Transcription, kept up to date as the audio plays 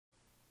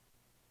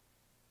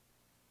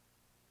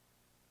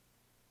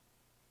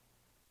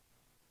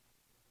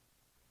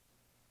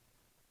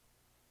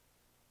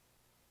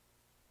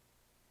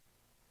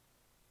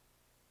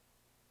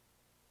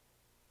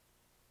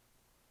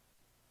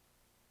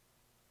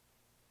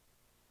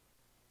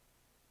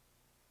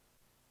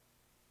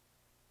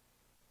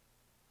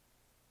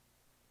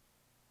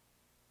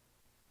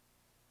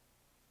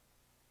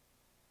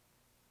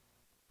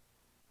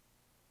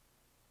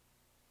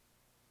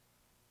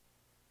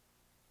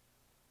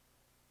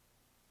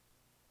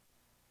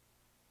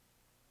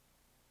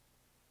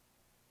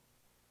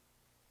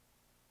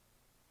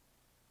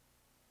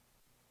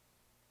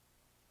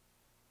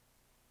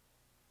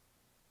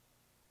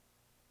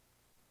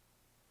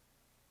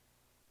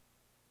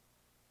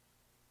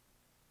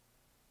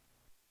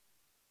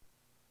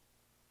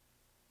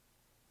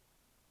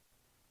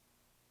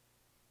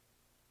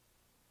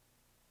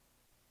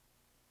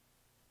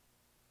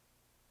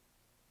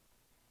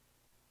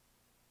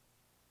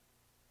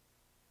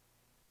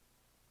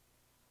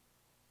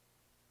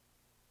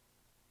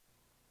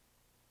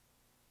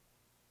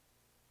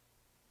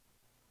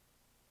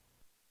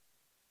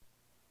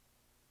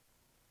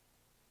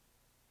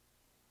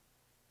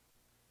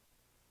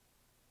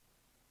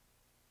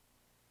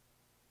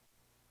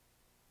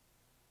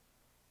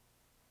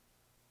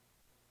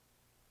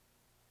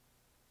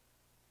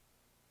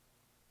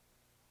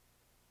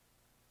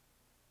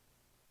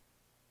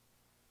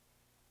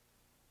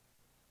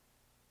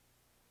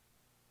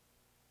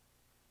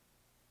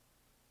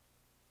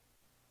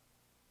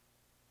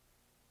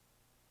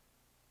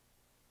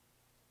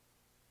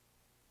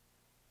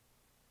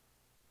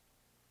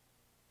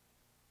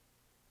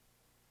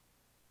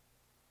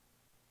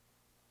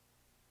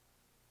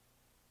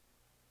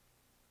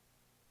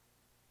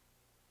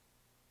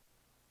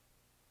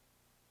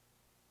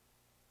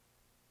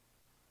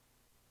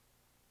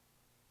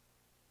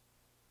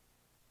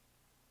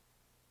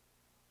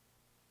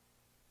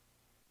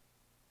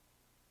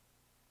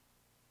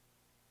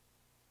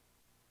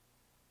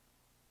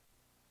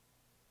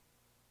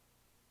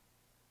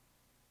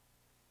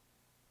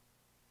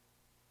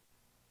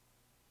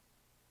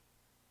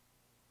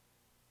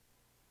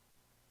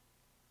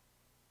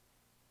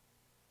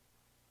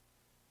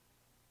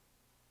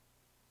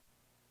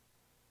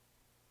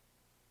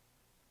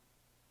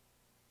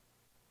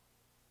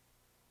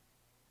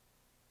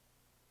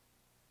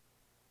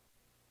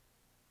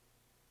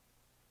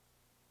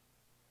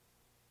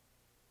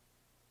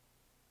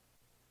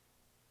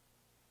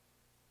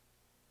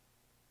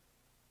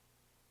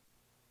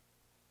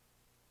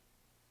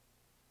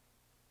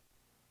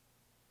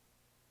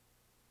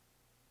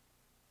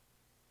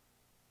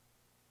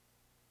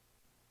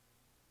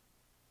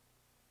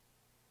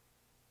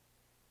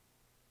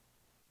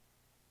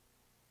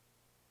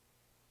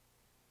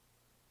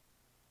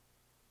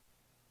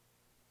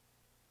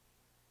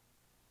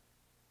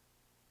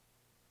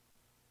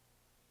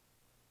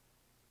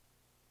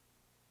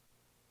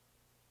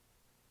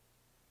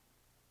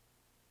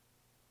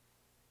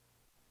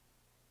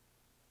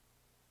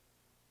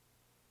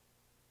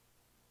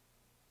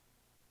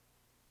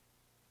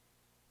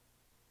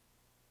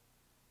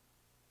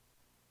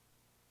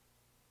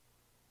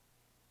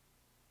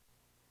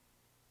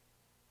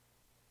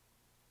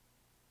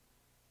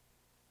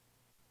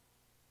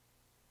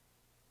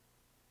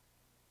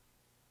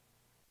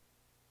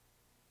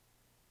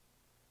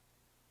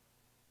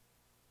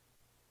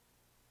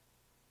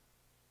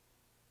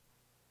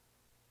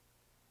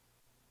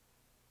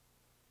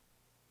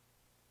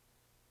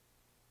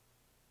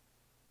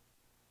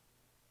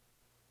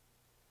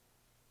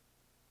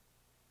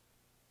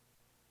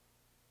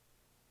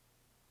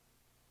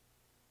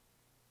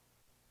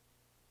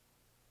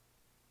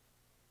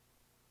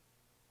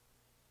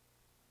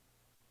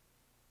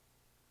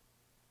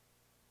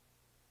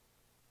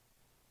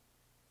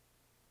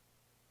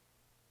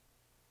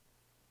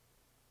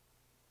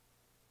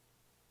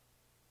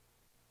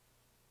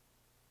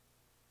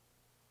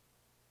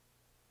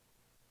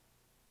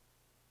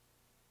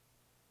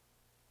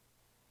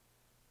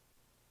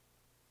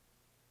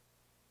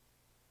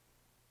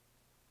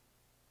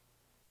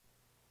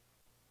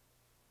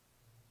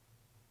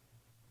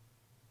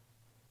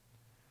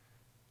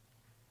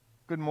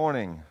Good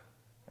morning,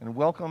 and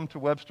welcome to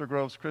Webster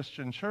Groves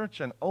Christian Church,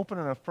 an open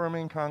and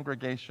affirming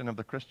congregation of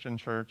the Christian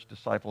Church,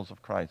 Disciples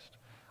of Christ.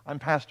 I'm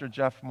Pastor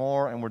Jeff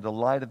Moore, and we're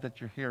delighted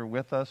that you're here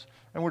with us,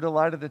 and we're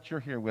delighted that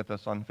you're here with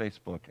us on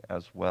Facebook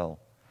as well.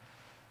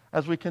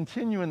 As we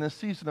continue in this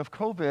season of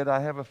COVID, I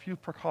have a few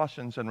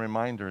precautions and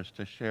reminders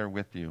to share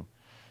with you.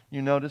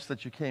 You notice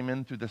that you came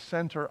in through the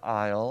center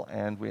aisle,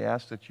 and we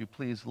ask that you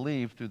please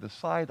leave through the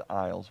side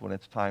aisles when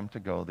it's time to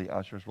go. The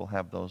ushers will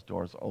have those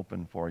doors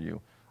open for you.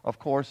 Of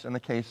course, in the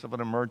case of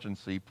an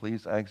emergency,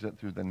 please exit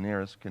through the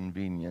nearest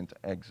convenient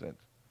exit.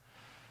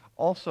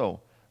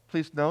 Also,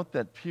 please note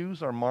that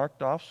pews are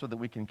marked off so that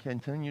we can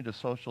continue to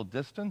social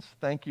distance.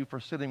 Thank you for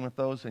sitting with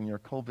those in your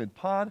COVID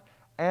pod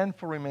and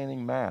for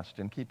remaining masked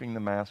and keeping the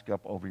mask up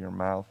over your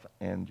mouth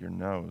and your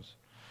nose.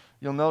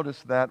 You'll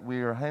notice that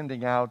we are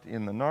handing out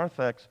in the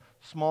narthex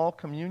small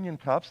communion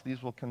cups.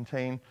 These will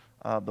contain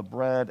the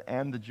bread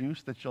and the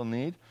juice that you'll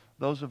need.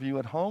 Those of you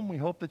at home, we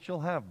hope that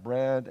you'll have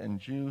bread and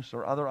juice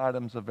or other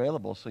items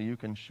available so you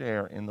can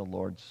share in the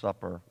Lord's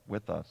Supper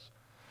with us.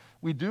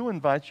 We do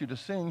invite you to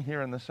sing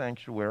here in the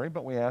sanctuary,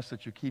 but we ask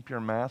that you keep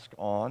your mask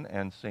on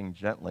and sing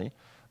gently.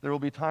 There will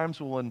be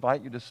times we'll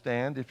invite you to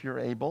stand if you're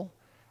able,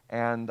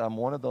 and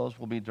one of those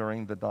will be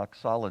during the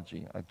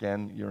doxology.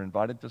 Again, you're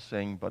invited to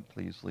sing, but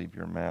please leave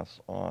your mask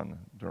on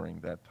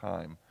during that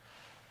time.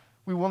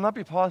 We will not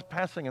be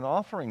passing an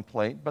offering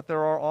plate, but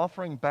there are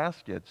offering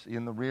baskets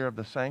in the rear of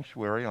the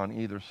sanctuary on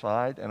either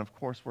side, and of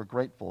course we're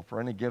grateful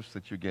for any gifts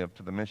that you give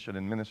to the mission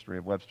and ministry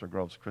of Webster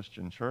Groves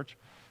Christian Church.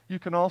 You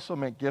can also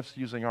make gifts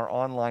using our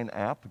online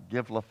app,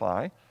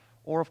 Givelify,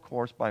 or of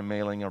course by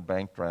mailing or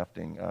bank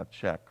drafting a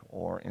check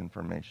or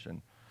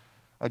information.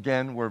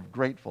 Again, we're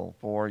grateful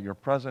for your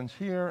presence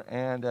here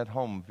and at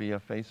home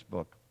via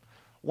Facebook.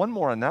 One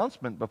more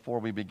announcement before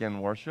we begin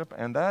worship,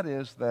 and that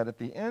is that at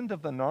the end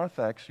of the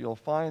narthex, you'll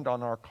find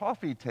on our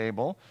coffee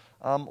table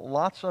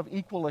lots of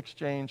equal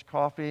exchange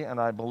coffee, and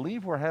I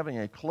believe we're having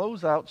a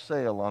closeout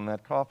sale on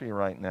that coffee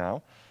right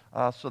now,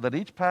 so that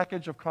each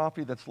package of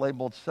coffee that's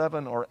labeled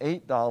 $7 or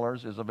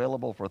 $8 is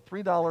available for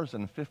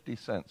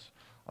 $3.50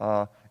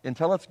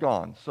 until it's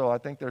gone. So I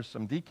think there's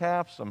some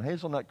decaf, some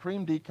hazelnut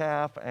cream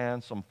decaf,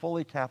 and some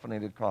fully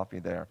caffeinated coffee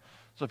there.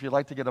 So if you'd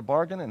like to get a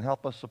bargain and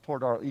help us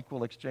support our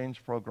Equal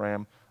Exchange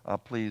program,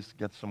 please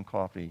get some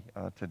coffee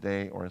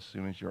today or as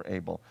soon as you're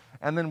able.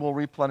 And then we'll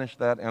replenish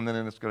that, and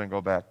then it's going to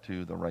go back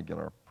to the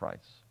regular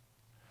price.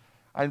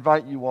 I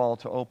invite you all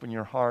to open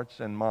your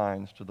hearts and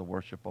minds to the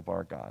worship of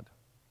our God.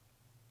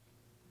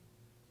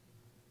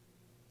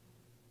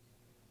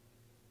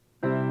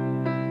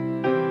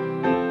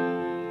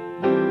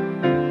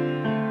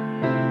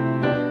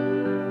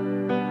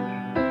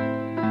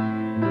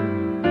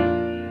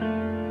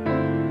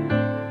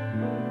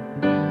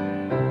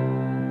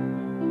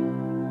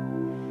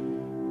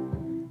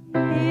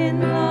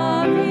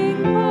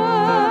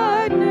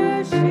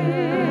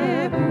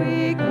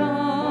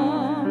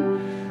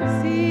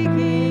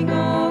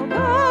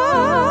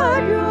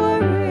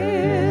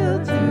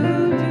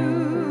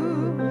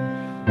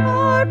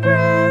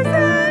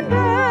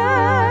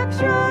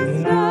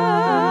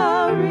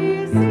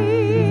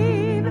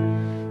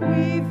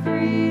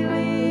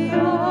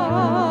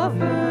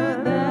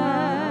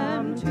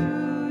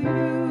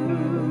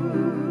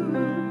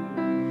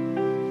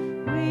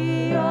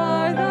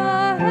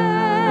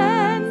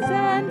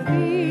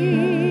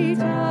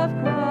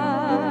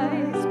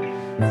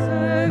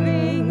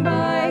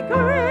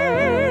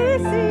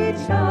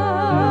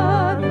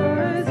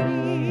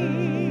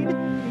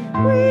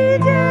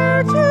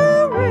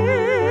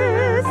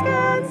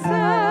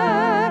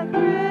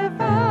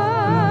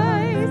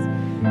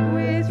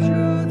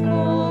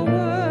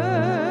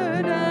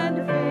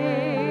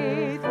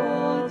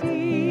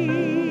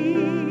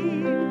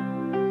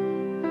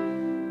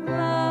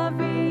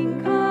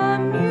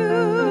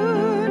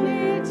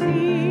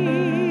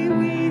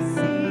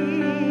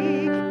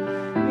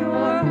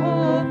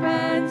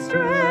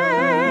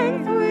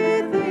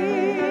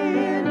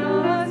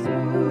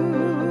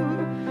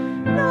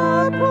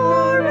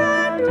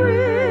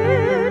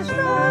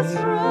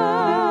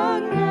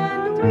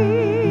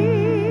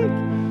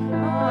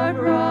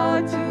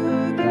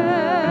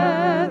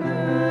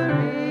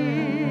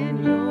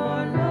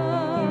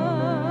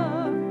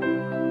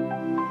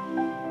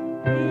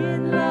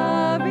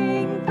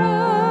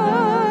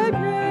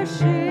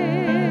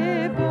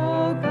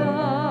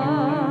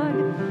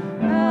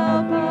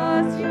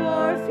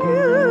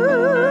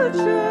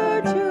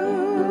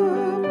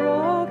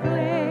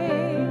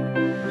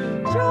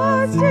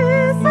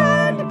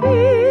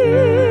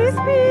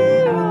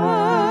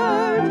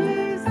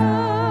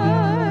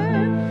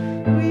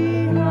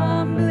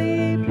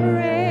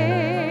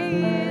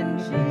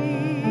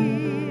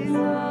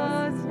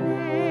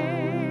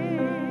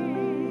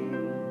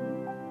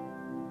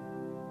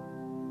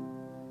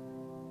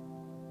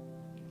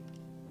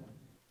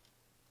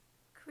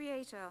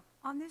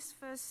 On this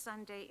first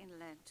Sunday in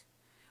Lent,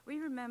 we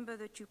remember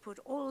that you put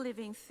all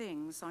living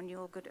things on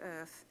your good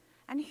earth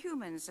and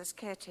humans as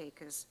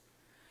caretakers.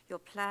 Your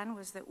plan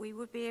was that we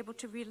would be able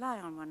to rely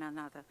on one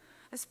another,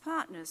 as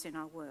partners in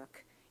our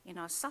work, in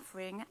our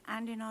suffering,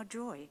 and in our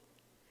joy.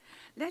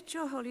 Let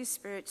your Holy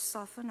Spirit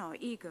soften our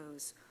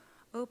egos,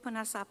 open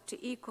us up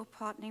to equal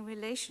partnering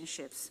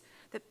relationships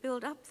that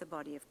build up the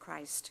body of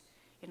Christ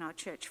in our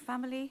church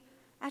family,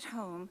 at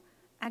home,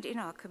 and in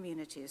our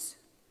communities.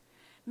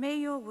 May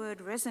your word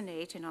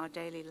resonate in our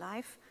daily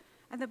life,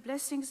 and the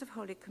blessings of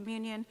Holy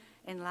Communion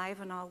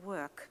enliven our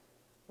work,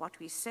 what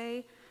we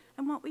say,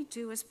 and what we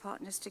do as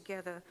partners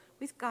together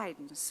with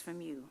guidance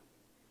from you.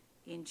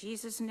 In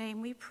Jesus'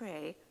 name we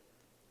pray.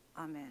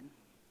 Amen.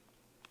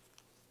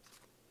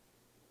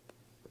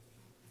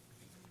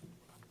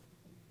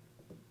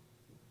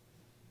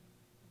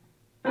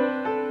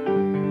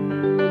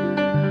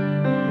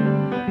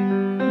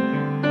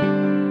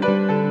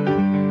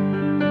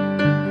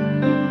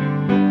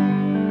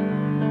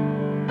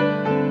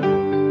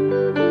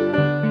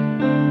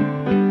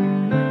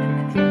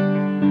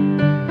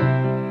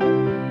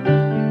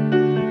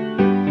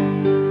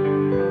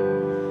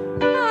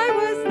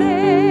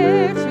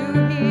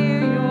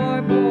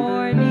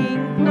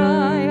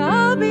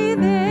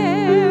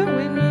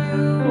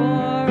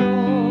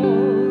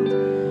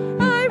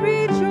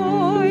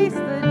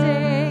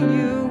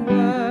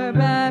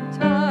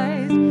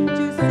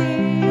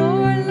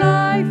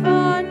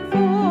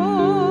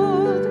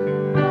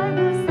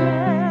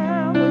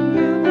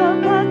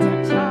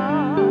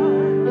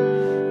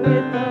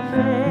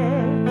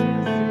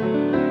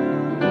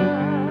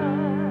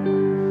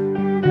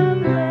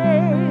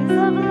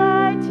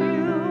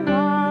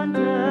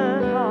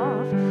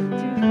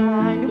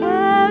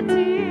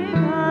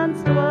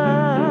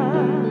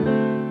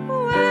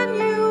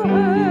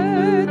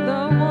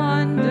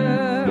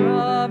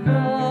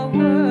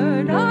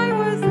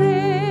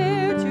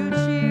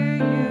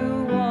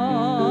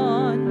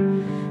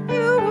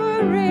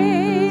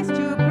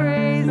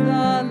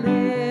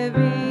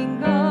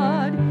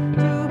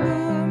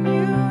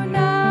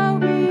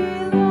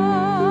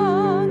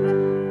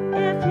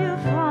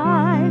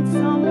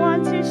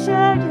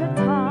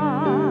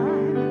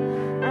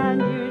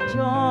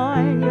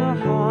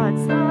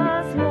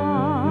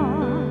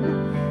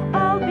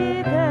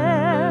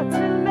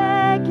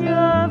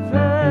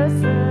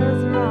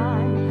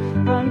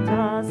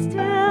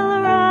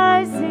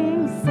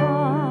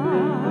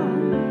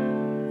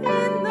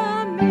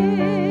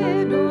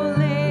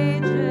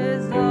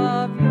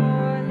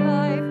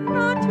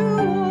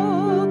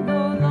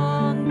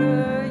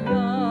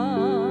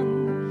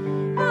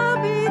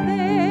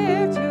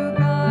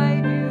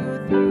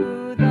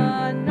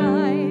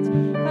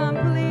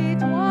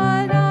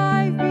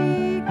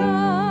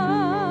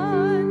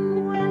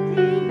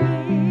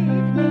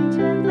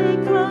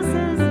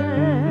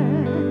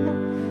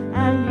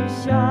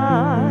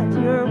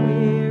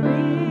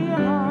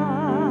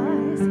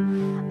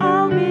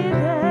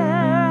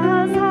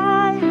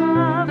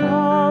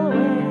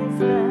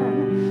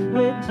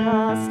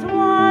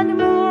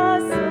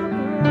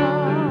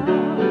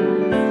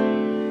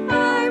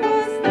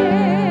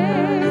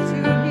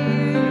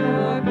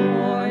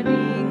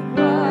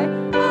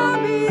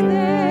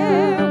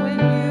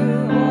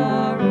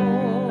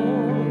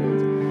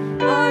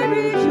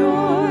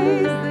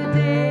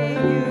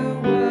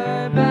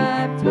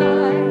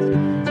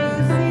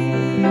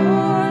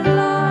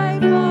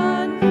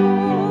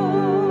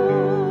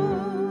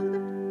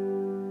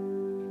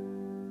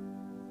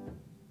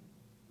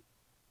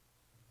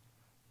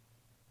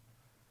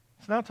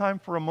 now time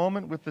for a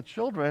moment with the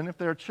children. If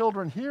there are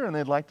children here and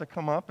they'd like to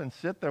come up and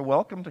sit, they're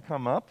welcome to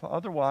come up.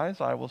 Otherwise,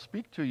 I will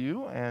speak to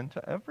you and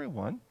to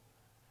everyone.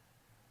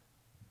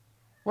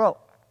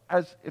 Well,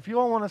 if you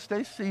all want to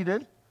stay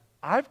seated,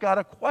 I've got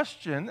a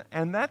question,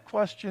 and that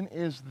question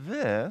is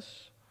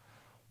this: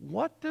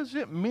 what does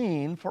it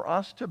mean for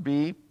us to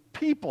be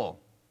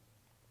people?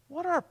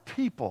 What are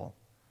people?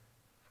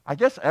 I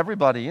guess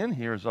everybody in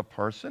here is a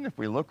person if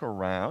we look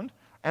around,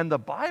 and the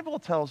Bible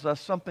tells us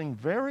something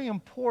very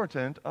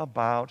important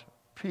about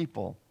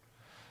people.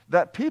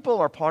 That people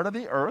are part of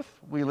the earth,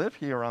 we live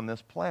here on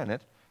this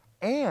planet,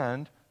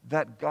 and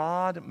that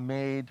God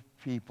made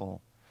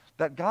people.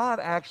 That God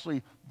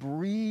actually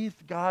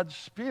breathed God's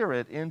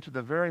Spirit into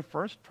the very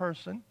first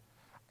person,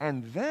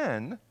 and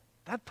then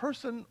that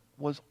person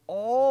was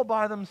all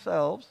by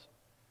themselves,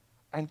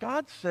 and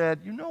God said,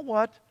 you know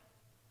what?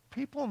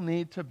 People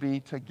need to be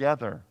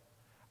together.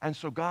 And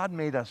so God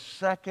made a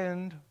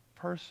second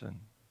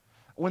person.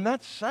 When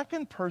that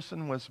second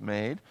person was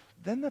made,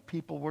 then the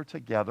people were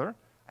together,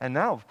 and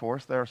now, of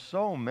course, there are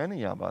so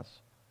many of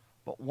us.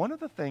 But one of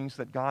the things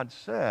that God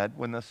said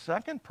when the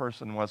second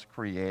person was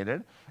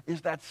created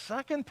is that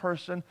second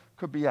person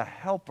could be a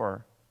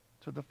helper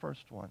to the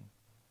first one.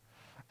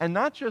 And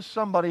not just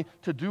somebody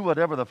to do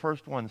whatever the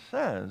first one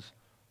says,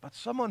 but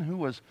someone who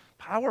was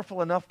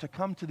powerful enough to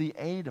come to the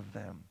aid of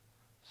them.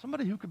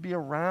 Somebody who could be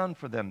around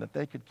for them, that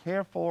they could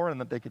care for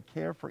and that they could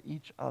care for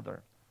each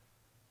other.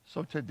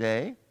 So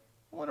today,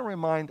 I want to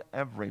remind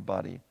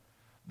everybody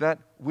that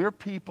we're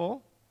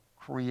people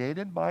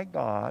created by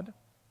God,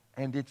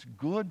 and it's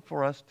good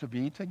for us to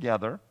be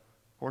together.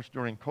 Of course,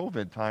 during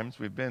COVID times,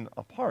 we've been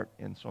apart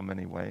in so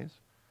many ways.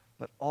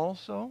 But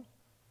also,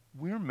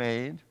 We're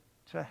made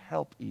to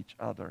help each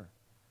other,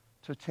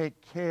 to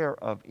take care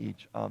of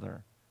each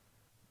other.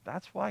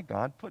 That's why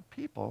God put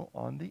people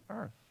on the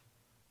earth.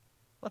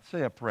 Let's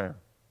say a prayer.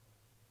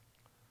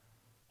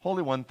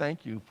 Holy One,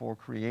 thank you for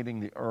creating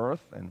the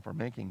earth and for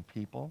making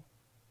people.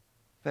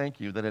 Thank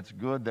you that it's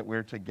good that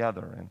we're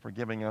together and for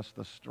giving us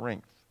the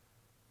strength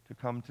to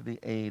come to the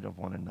aid of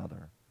one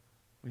another.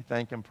 We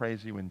thank and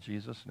praise you in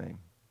Jesus' name.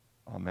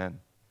 Amen.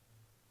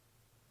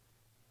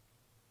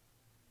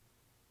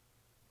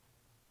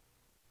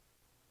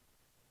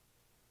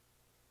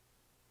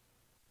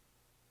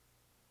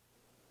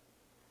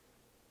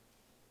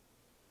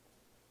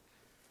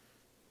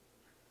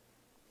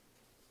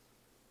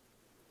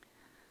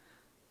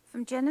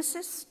 From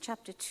Genesis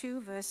chapter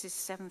 2, verses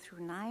 7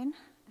 through 9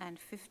 and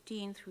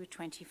 15 through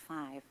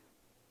 25.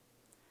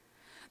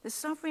 The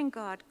sovereign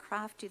God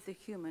crafted the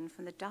human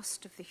from the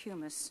dust of the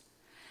humus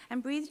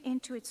and breathed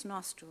into its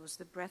nostrils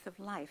the breath of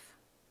life.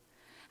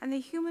 And the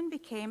human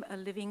became a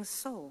living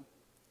soul.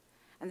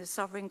 And the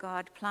sovereign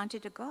God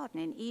planted a garden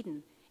in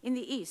Eden in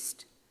the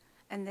east,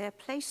 and there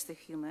placed the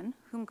human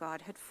whom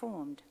God had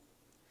formed.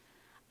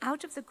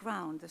 Out of the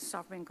ground the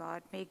sovereign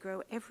God made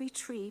grow every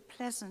tree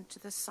pleasant to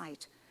the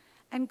sight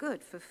and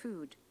good for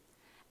food,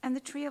 and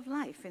the tree of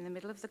life in the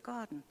middle of the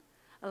garden,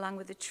 along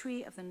with the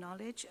tree of the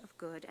knowledge of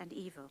good and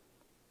evil.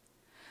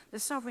 The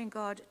sovereign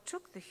God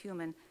took the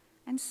human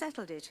and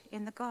settled it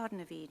in the Garden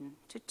of Eden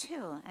to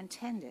till and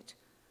tend it.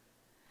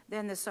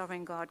 Then the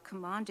sovereign God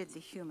commanded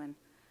the human,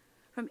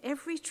 "From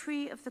every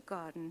tree of the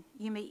garden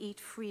you may eat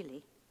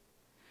freely,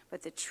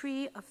 but the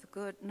tree of the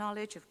good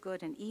knowledge of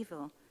good and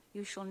evil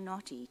you shall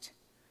not eat,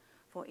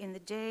 for in the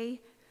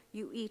day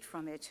you eat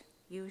from it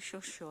you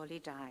shall surely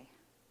die."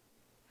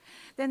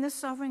 Then the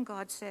sovereign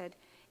God said,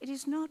 "It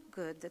is not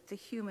good that the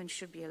human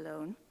should be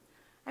alone.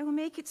 I will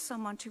make it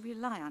someone to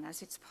rely on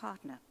as its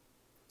partner."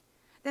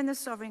 Then the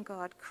sovereign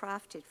God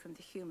crafted from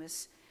the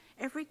humus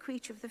every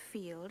creature of the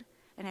field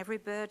and every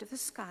bird of the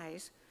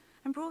skies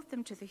and brought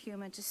them to the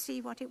human to see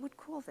what it would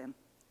call them.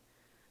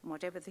 And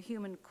whatever the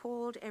human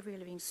called every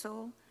living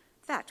soul,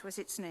 that was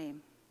its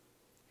name.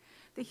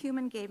 The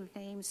human gave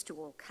names to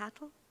all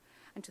cattle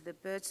and to the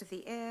birds of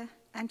the air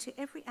and to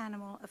every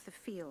animal of the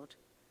field.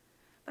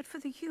 But for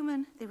the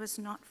human there was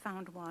not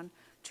found one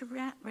to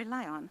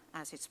rely on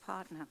as its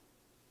partner.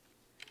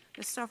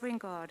 The sovereign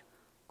God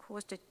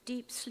caused a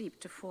deep sleep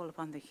to fall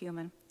upon the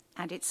human,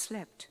 and it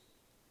slept.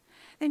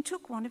 Then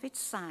took one of its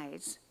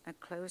sides and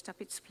closed up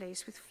its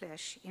place with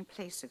flesh in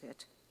place of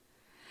it.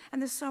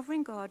 And the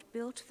sovereign God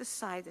built the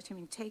side that had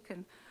been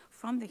taken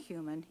from the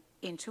human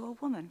into a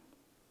woman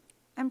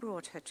and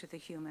brought her to the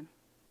human.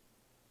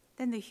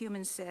 Then the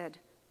human said,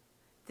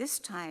 "This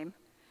time,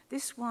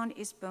 this one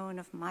is bone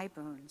of my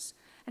bones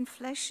and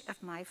flesh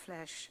of my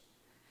flesh.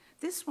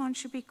 This one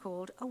should be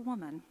called a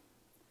woman,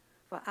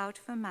 for out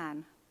of a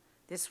man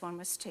this one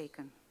was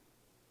taken.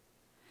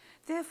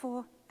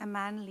 Therefore, a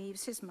man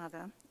leaves his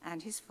mother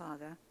and his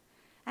father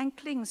and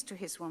clings to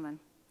his woman,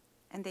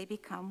 and they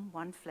become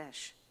one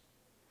flesh.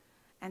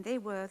 And they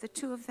were, the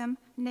two of them,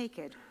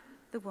 naked,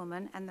 the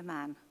woman and the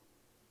man,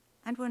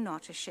 and were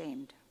not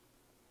ashamed."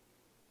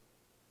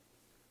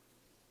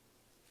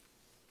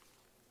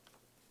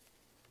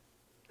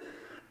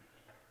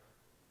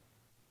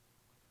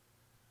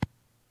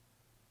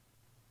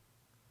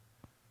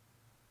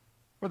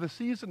 For the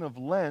season of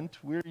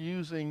Lent, we're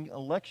using a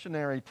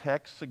lectionary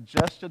text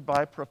suggested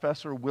by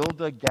Professor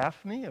Wilda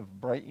Gaffney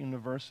of Bright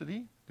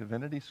University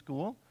Divinity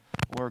School.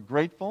 We're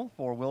grateful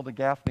for Wilda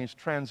Gaffney's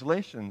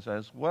translations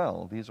as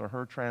well. These are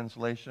her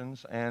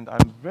translations, and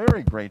I'm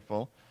very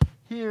grateful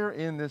here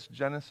in this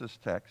Genesis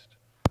text,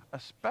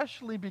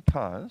 especially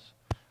because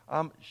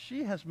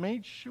she has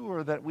made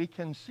sure that we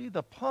can see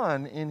the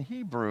pun in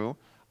Hebrew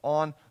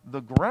on the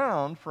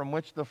ground from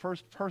which the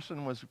first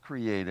person was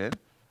created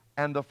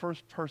and the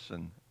first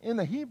person. In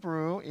the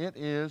Hebrew, it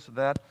is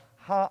that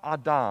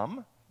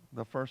ha-adam,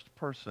 the first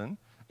person,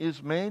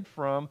 is made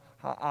from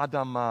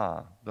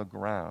ha-adamah, the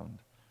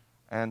ground.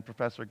 And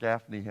Professor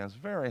Gaffney has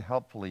very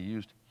helpfully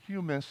used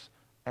humus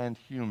and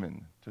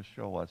human to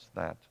show us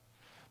that.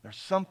 There's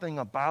something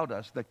about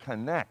us that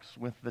connects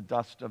with the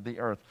dust of the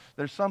earth.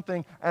 There's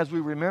something, as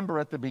we remember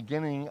at the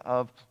beginning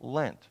of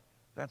Lent,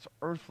 that's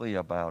earthly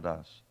about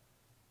us.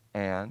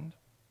 And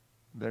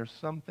there's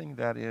something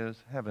that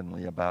is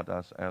heavenly about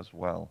us as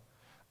well.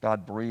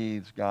 God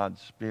breathes God's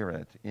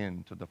Spirit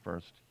into the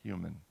first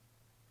human.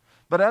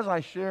 But as I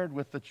shared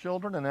with the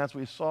children and as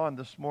we saw in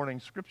this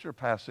morning's scripture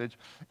passage,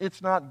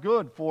 it's not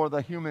good for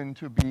the human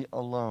to be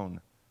alone.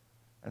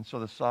 And so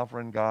the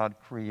sovereign God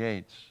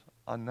creates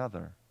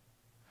another,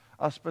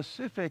 a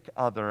specific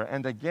other.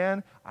 And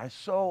again, I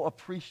so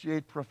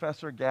appreciate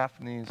Professor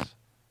Gaffney's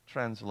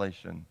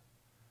translation,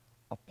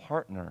 a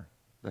partner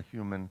the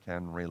human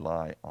can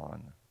rely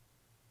on.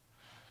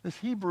 This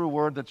Hebrew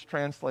word that's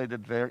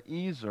translated there,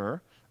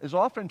 ezer, is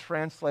often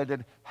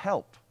translated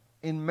help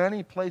in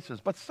many places.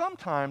 But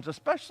sometimes,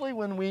 especially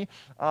when we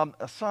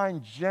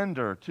assign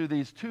gender to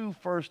these two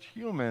first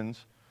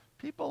humans,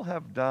 people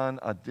have done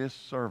a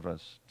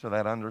disservice to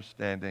that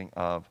understanding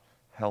of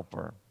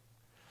helper.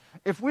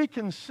 If we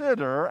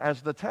consider,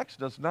 as the text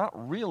does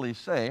not really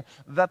say,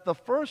 that the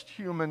first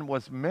human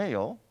was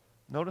male,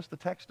 notice the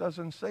text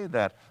doesn't say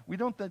that. We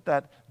don't get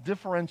that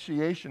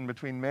differentiation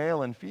between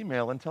male and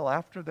female until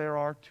after there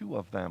are two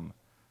of them.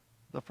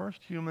 The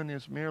first human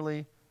is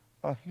merely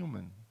a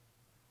human.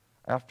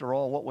 After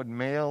all, what would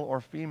male or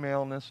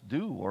femaleness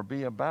do or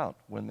be about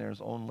when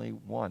there's only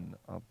one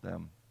of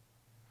them?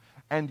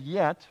 And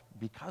yet,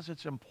 because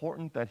it's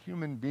important that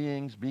human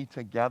beings be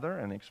together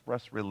and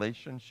express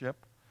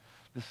relationship,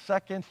 the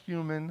second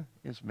human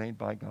is made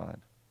by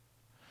God,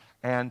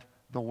 and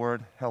the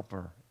word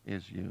helper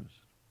is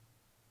used.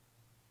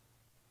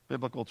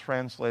 Biblical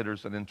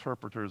translators and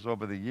interpreters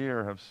over the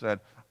year have said,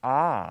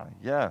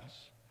 yes,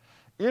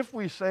 if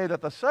we say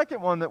that the second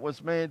one that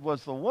was made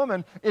was the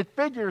woman, it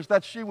figures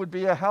that she would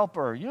be a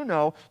helper. You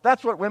know,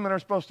 that's what women are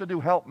supposed to do,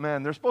 help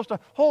men. They're supposed to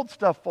hold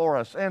stuff for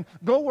us and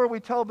go where we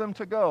tell them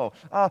to go.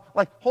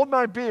 Like, hold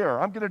my beer,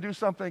 I'm going to do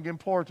something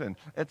important,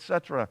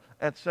 etc.,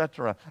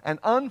 etc. And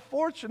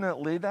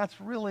unfortunately, that's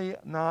really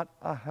not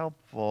a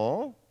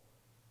helpful,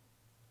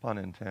 pun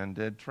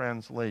intended,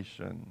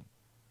 translation.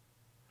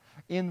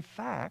 In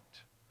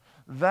fact,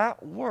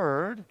 that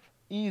word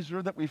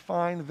Ezer that we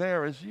find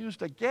there is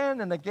used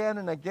again and again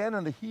and again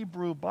in the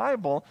Hebrew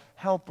Bible,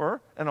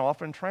 helper, and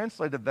often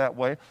translated that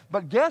way.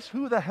 But guess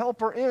who the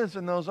helper is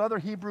in those other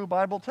Hebrew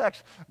Bible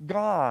texts?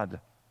 God.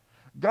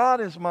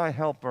 God is my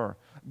helper.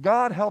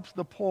 God helps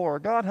the poor.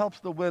 God helps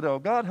the widow.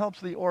 God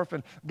helps the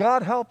orphan.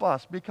 God help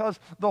us because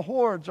the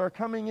hordes are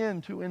coming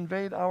in to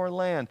invade our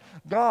land.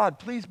 God,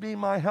 please be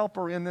my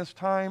helper in this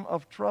time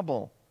of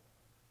trouble.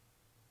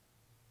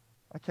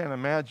 I can't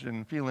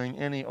imagine feeling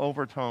any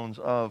overtones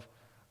of,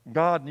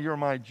 God, you're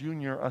my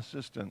junior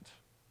assistant.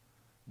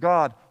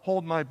 God,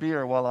 hold my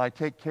beer while I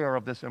take care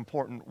of this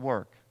important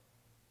work.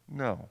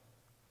 No.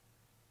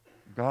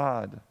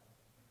 God,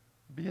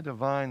 be a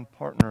divine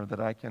partner that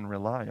I can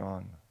rely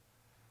on.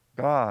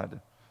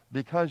 God,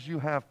 because you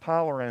have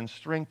power and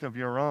strength of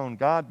your own.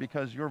 God,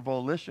 because your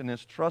volition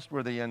is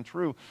trustworthy and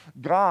true.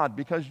 God,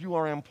 because you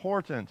are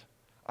important,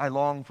 I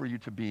long for you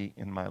to be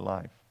in my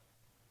life.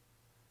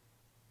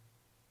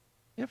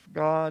 If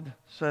God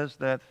says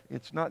that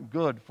it's not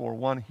good for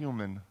one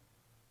human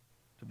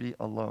to be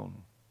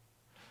alone,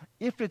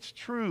 if it's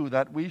true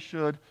that we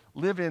should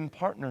live in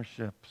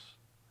partnerships,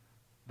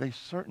 they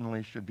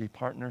certainly should be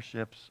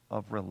partnerships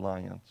of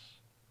reliance.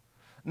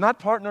 Not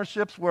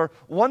partnerships where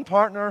one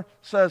partner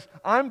says,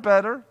 I'm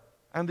better,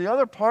 and the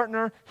other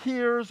partner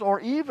hears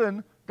or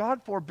even,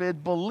 God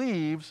forbid,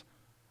 believes,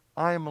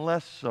 I am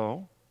less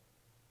so,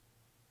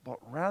 but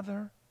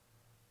rather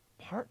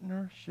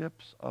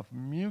partnerships of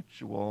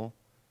mutual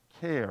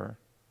care,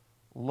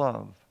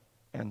 love,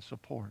 and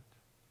support.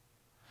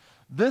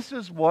 This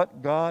is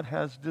what God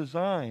has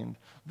designed.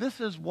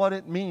 This is what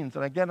it means.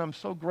 And again, I'm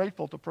so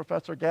grateful to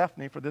Professor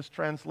Gaffney for this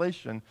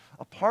translation.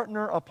 A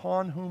partner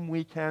upon whom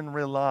we can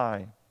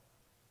rely.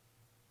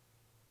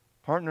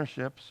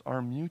 Partnerships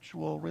are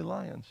mutual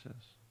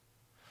reliances.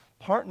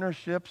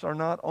 Partnerships are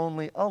not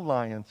only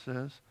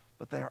alliances,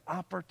 but they are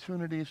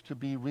opportunities to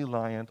be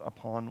reliant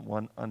upon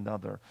one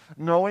another.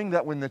 Knowing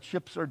that when the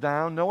chips are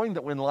down, knowing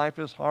that when life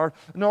is hard,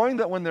 knowing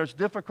that when there's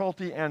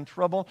difficulty and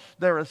trouble,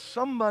 there is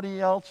somebody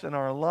else in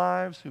our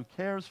lives who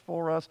cares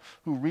for us,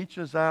 who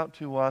reaches out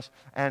to us,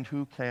 and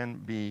who can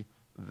be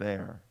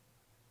there.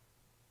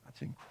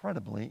 That's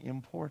incredibly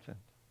important.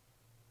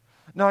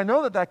 Now, I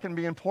know that that can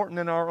be important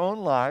in our own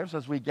lives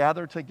as we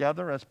gather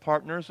together as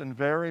partners in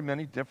very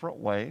many different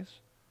ways.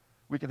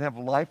 We can have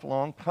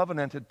lifelong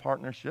covenanted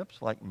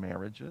partnerships like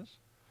marriages.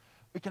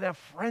 We can have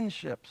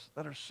friendships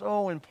that are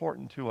so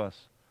important to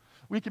us.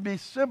 We can be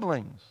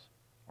siblings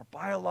or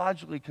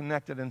biologically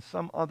connected in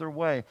some other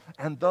way,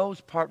 and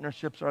those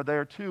partnerships are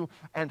there too.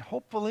 And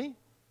hopefully,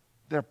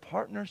 they're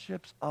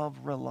partnerships of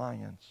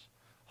reliance.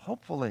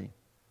 Hopefully,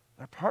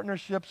 they're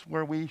partnerships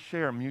where we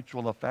share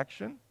mutual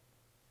affection,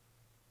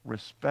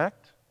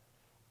 respect,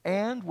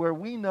 and where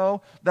we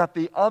know that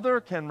the other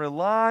can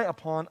rely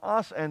upon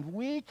us and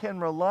we can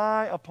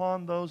rely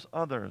upon those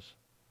others.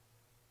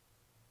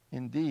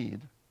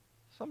 Indeed,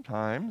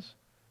 sometimes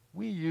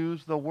we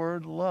use the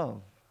word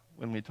love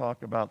when we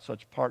talk about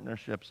such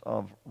partnerships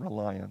of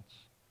reliance.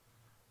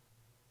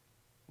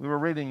 We were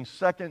reading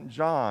 2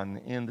 John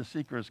in the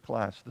Seekers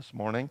class this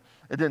morning.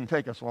 It didn't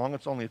take us long.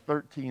 It's only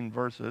 13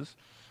 verses.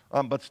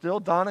 But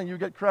still, Donna, you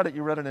get credit.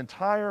 You read an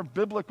entire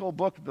biblical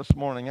book this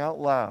morning out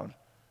loud.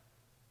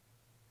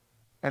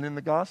 And in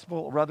the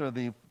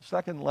the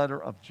second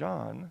letter of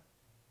John,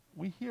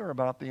 we hear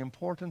about the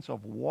importance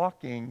of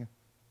walking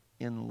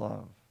in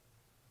love.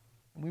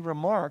 And we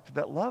remarked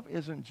that love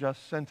isn't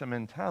just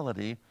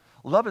sentimentality.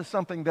 Love is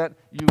something that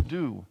you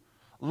do.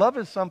 Love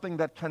is something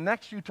that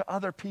connects you to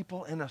other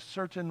people in a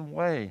certain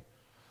way.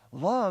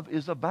 Love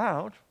is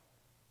about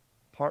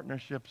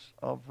partnerships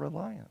of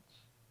reliance.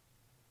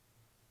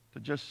 To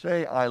just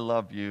say, I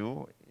love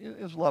you,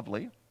 is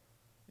lovely,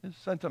 is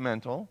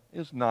sentimental,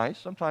 is nice.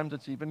 Sometimes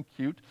it's even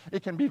cute.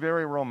 It can be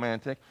very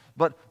romantic.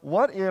 But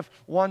what if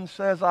one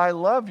says, I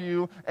love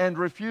you, and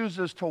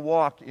refuses to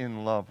walk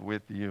in love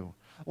with you?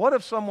 What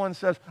if someone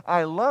says,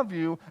 I love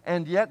you,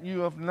 and yet you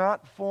have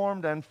not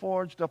formed and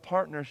forged a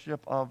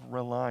partnership of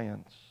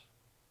reliance?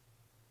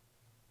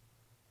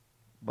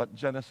 But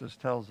Genesis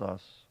tells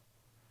us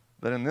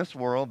that in this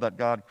world that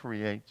God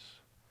creates,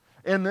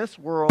 in this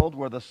world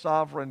where the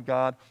sovereign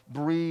God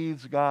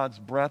breathes God's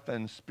breath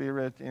and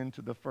spirit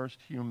into the first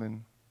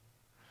human,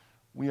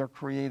 we are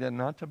created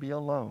not to be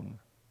alone,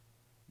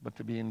 but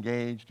to be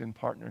engaged in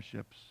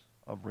partnerships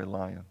of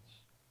reliance.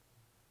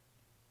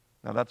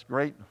 Now that's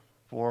great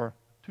for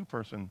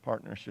two-person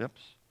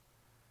partnerships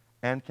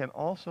and can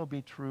also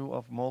be true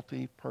of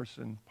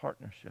multi-person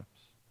partnerships.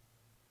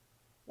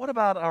 What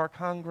about our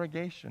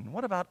congregation?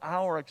 What about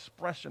our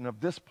expression of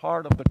this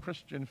part of the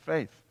Christian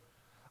faith?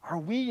 Are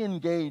we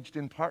engaged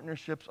in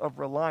partnerships of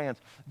reliance?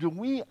 Do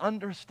we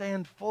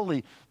understand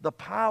fully the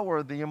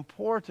power, the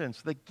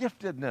importance, the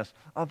giftedness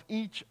of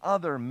each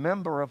other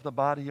member of the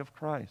body of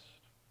Christ?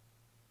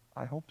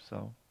 I hope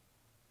so.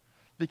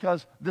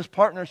 Because this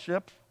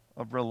partnership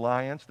of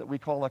reliance that we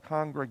call a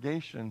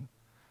congregation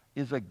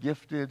is a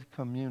gifted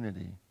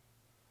community.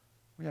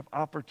 We have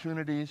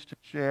opportunities to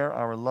share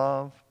our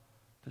love,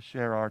 to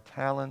share our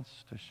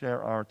talents, to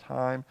share our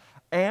time,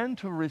 and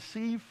to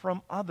receive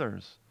from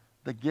others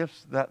the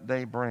gifts that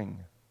they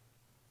bring.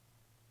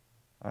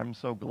 I'm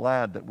so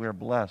glad that we're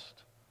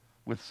blessed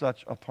with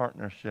such a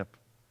partnership.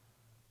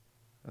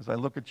 As I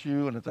look at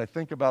you and as I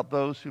think about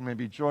those who may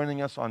be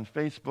joining us on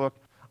Facebook,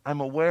 I'm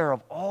aware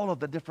of all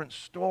of the different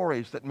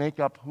stories that make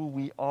up who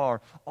we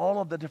are, all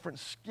of the different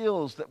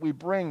skills that we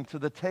bring to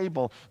the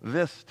table,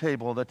 this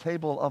table, the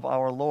table of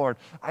our Lord.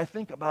 I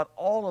think about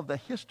all of the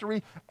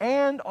history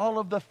and all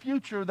of the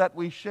future that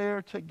we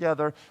share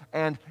together,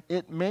 and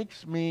it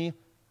makes me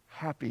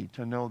happy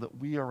to know that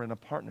we are in a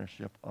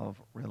partnership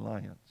of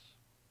reliance.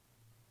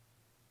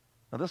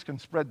 Now, this can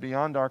spread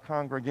beyond our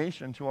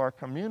congregation to our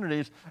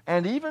communities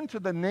and even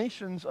to the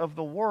nations of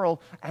the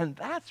world, and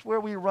that's where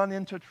we run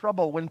into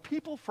trouble. When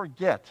people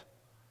forget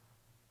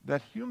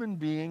that human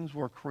beings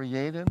were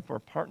created for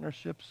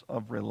partnerships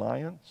of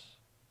reliance,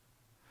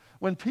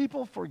 when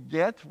people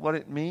forget what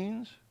it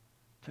means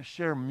to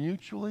share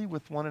mutually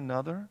with one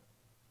another,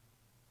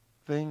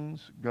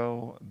 things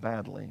go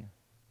badly.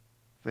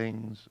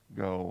 Things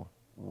go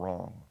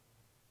wrong.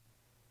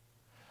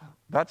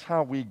 That's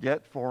how we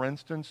get, for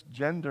instance,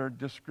 gender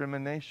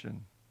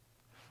discrimination.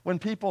 When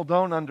people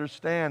don't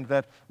understand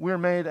that we're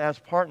made as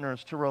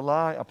partners to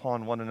rely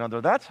upon one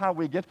another, that's how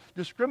we get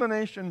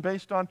discrimination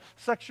based on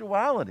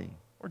sexuality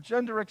or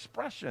gender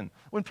expression.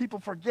 When people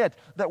forget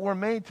that we're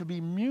made to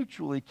be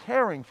mutually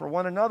caring for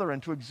one another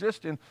and to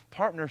exist in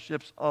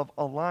partnerships of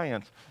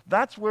alliance.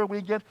 That's where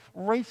we get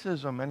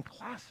racism and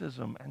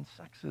classism and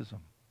sexism.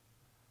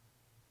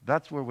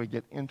 That's where we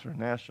get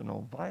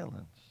international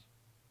violence.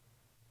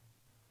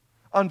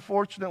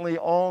 Unfortunately,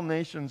 all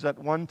nations at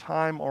one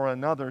time or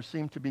another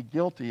seem to be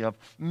guilty of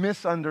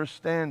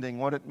misunderstanding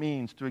what it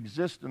means to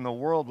exist in the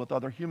world with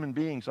other human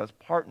beings as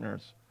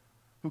partners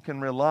who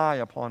can rely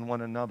upon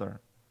one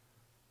another.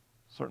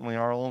 Certainly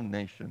our own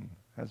nation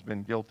has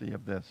been guilty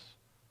of this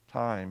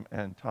time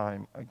and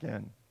time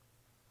again.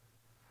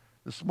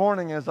 This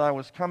morning, as I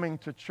was coming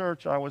to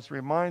church, I was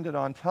reminded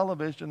on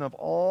television of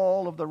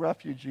all of the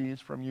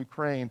refugees from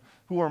Ukraine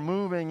who are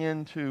moving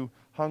into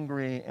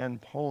Hungary and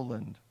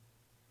Poland.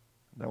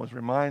 And I was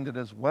reminded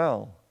as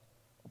well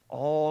of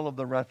all of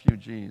the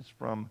refugees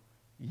from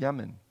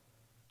Yemen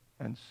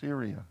and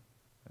Syria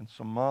and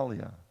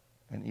Somalia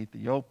and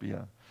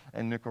Ethiopia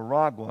and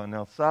Nicaragua and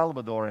El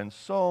Salvador and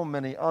so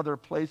many other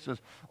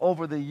places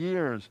over the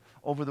years,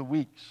 over the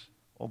weeks,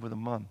 over the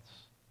months.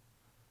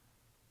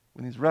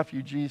 When these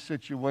refugee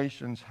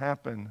situations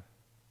happen,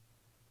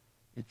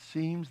 it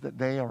seems that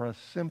they are a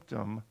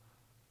symptom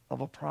of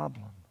a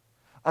problem.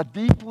 A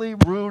deeply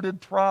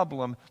rooted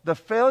problem, the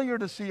failure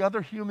to see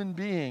other human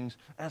beings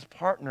as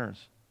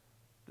partners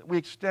that we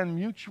extend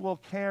mutual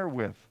care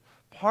with.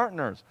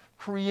 Partners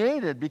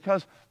created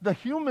because the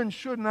human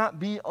should not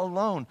be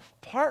alone.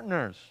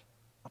 Partners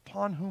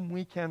upon whom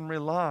we can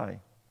rely.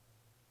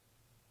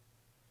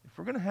 If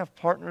we're going to have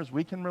partners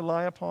we can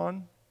rely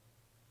upon,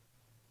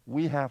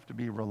 we have to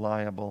be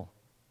reliable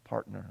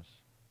partners.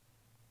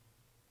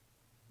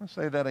 I'll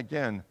say that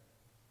again.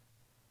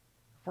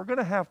 If we're going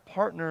to have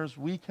partners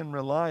we can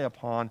rely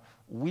upon,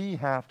 we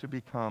have to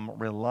become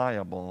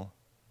reliable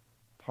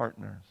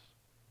partners.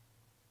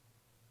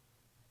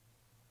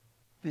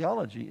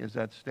 Theology is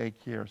at stake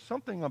here,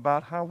 something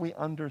about how we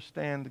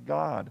understand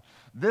God.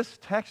 This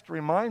text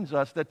reminds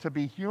us that to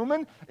be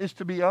human is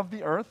to be of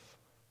the earth,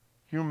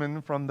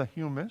 human from the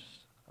humus.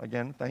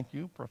 Again, thank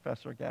you,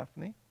 Professor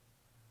Gaffney.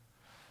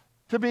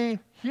 To be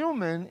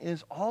human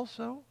is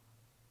also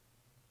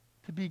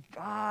to be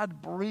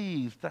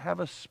God-breathed, to have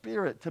a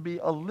spirit, to be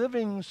a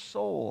living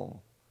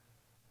soul,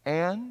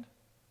 and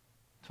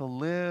to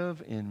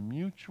live in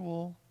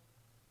mutual,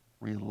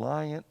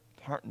 reliant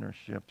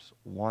partnerships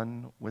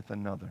one with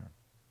another.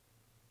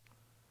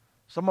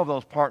 Some of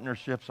those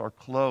partnerships are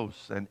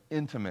close and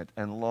intimate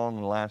and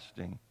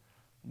long-lasting.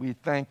 We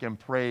thank and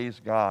praise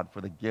God for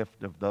the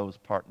gift of those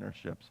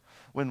partnerships.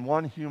 When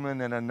one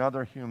human and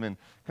another human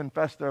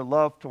confess their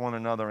love to one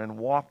another and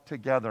walk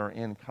together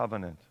in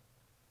covenant.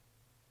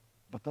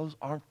 But those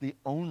aren't the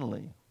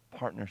only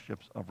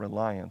partnerships of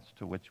reliance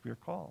to which we're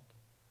called.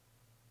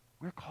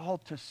 We're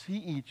called to see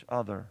each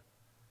other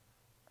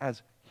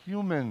as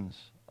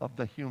humans of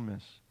the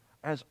humus,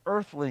 as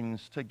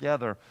earthlings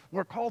together.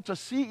 We're called to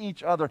see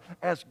each other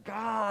as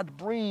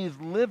God-breathed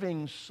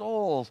living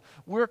souls.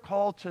 We're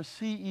called to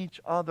see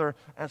each other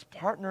as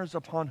partners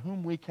upon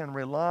whom we can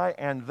rely.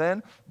 And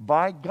then,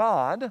 by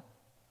God,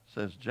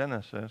 says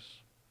Genesis,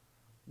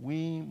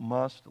 we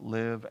must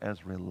live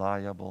as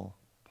reliable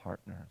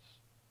partners.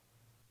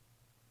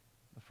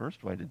 The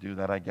first way to do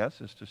that, I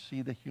guess, is to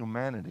see the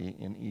humanity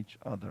in each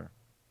other.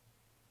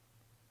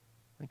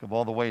 Think of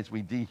all the ways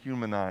we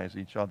dehumanize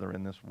each other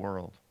in this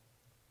world.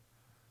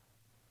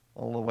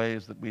 All the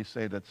ways that we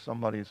say that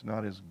somebody's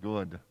not as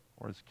good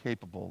or as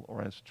capable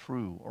or as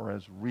true or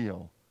as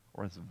real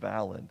or as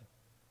valid.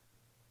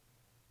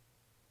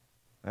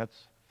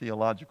 That's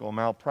theological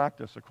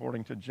malpractice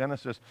according to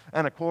Genesis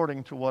and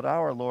according to what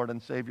our Lord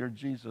and Savior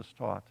Jesus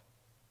taught.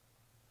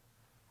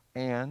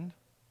 And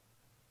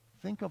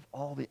think of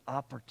all the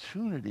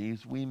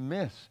opportunities we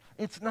miss.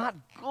 It's not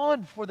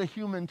good for the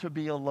human to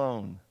be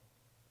alone.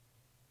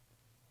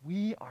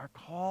 We are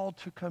called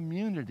to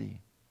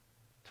community,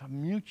 to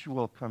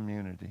mutual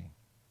community.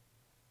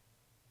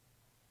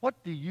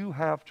 What do you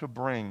have to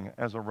bring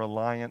as a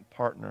reliant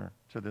partner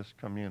to this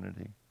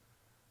community?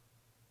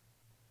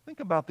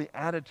 Think about the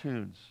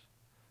attitudes,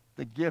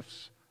 the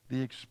gifts,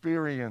 the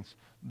experience,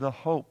 the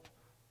hope,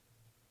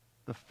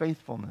 the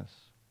faithfulness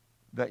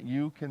that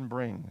you can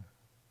bring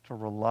to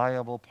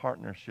reliable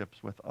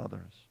partnerships with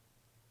others.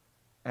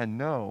 And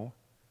know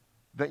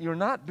that you're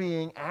not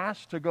being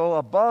asked to go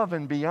above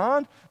and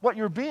beyond. What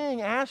you're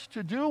being asked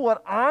to do,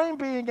 what I'm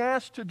being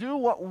asked to do,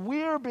 what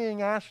we're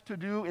being asked to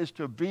do is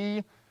to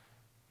be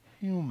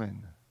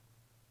human.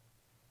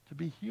 To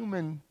be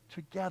human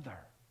together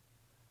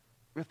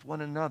with one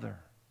another.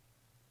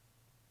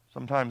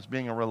 Sometimes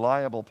being a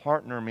reliable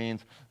partner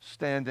means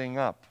standing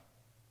up,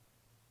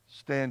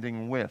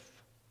 standing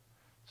with,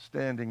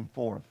 standing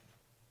forth.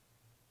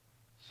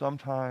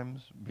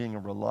 Sometimes being a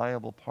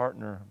reliable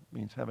partner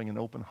means having an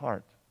open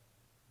heart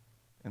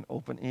and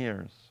open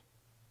ears,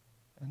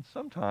 and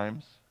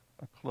sometimes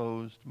a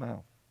closed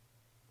mouth.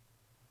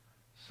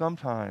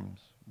 Sometimes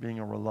being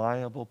a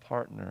reliable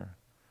partner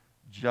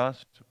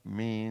just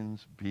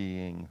means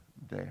being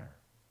there.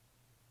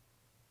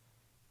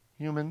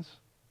 Humans,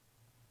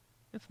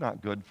 it's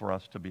not good for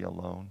us to be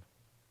alone.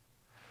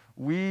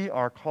 We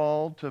are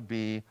called to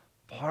be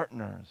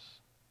partners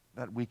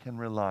that we can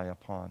rely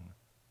upon.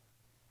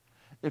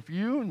 If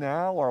you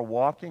now are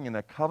walking in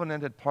a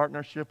covenanted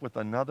partnership with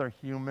another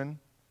human,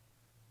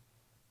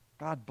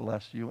 God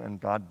bless you and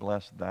God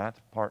bless that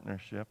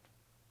partnership.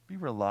 Be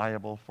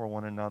reliable for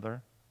one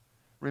another.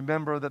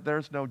 Remember that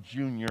there's no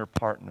junior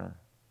partner.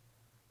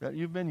 That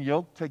you've been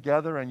yoked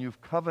together and you've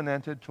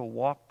covenanted to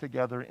walk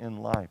together in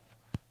life.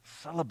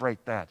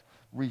 Celebrate that.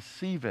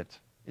 Receive it.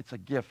 It's a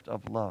gift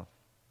of love.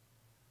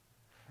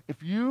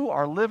 If you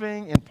are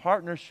living in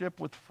partnership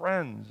with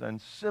friends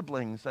and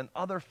siblings and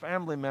other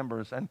family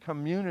members and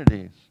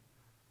communities,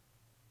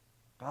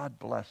 God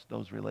bless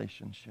those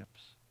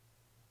relationships.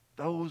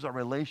 Those are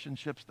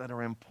relationships that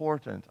are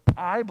important.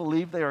 I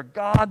believe they are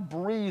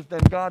God-breathed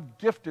and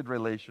God-gifted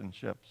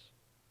relationships.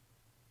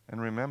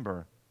 And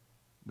remember,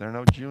 there are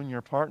no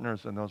junior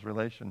partners in those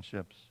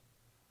relationships.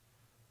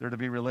 They're to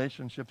be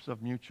relationships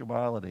of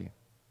mutuality,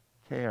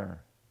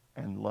 care,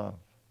 and love.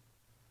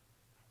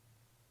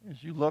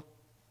 As you look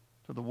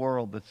to the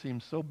world that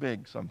seems so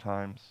big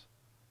sometimes,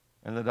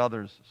 and at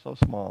others so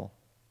small,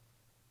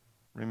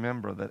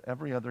 remember that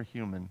every other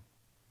human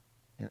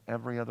in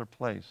every other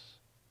place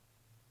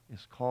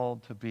is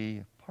called to be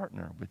a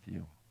partner with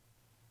you,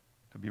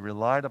 to be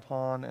relied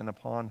upon and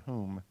upon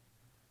whom,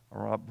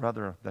 or a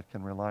brother that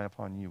can rely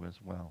upon you as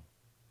well.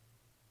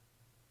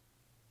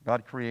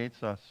 God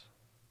creates us.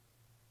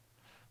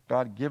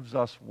 God gives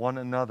us one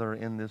another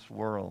in this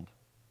world.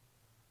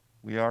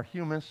 We are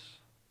humus.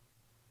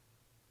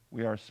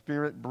 We are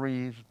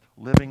spirit-breathed,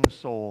 living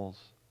souls,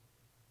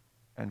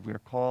 and we are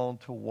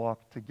called to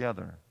walk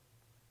together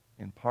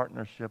in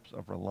partnerships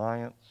of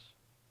reliance,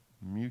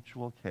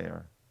 mutual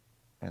care,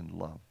 and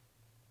love.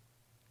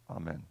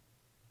 Amen.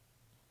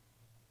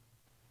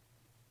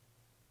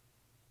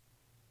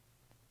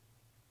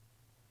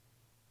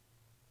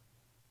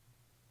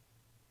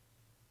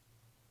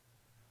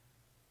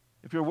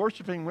 If you're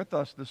worshiping with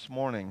us this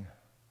morning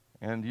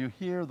and you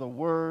hear the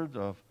word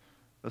of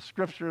the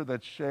scripture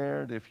that's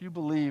shared, if you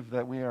believe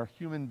that we are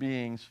human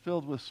beings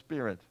filled with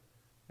spirit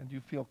and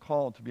you feel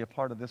called to be a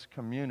part of this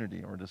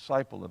community or a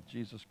disciple of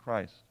Jesus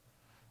Christ,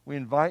 we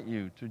invite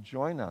you to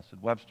join us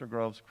at Webster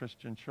Groves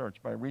Christian Church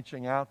by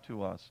reaching out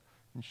to us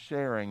and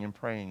sharing and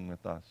praying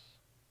with us.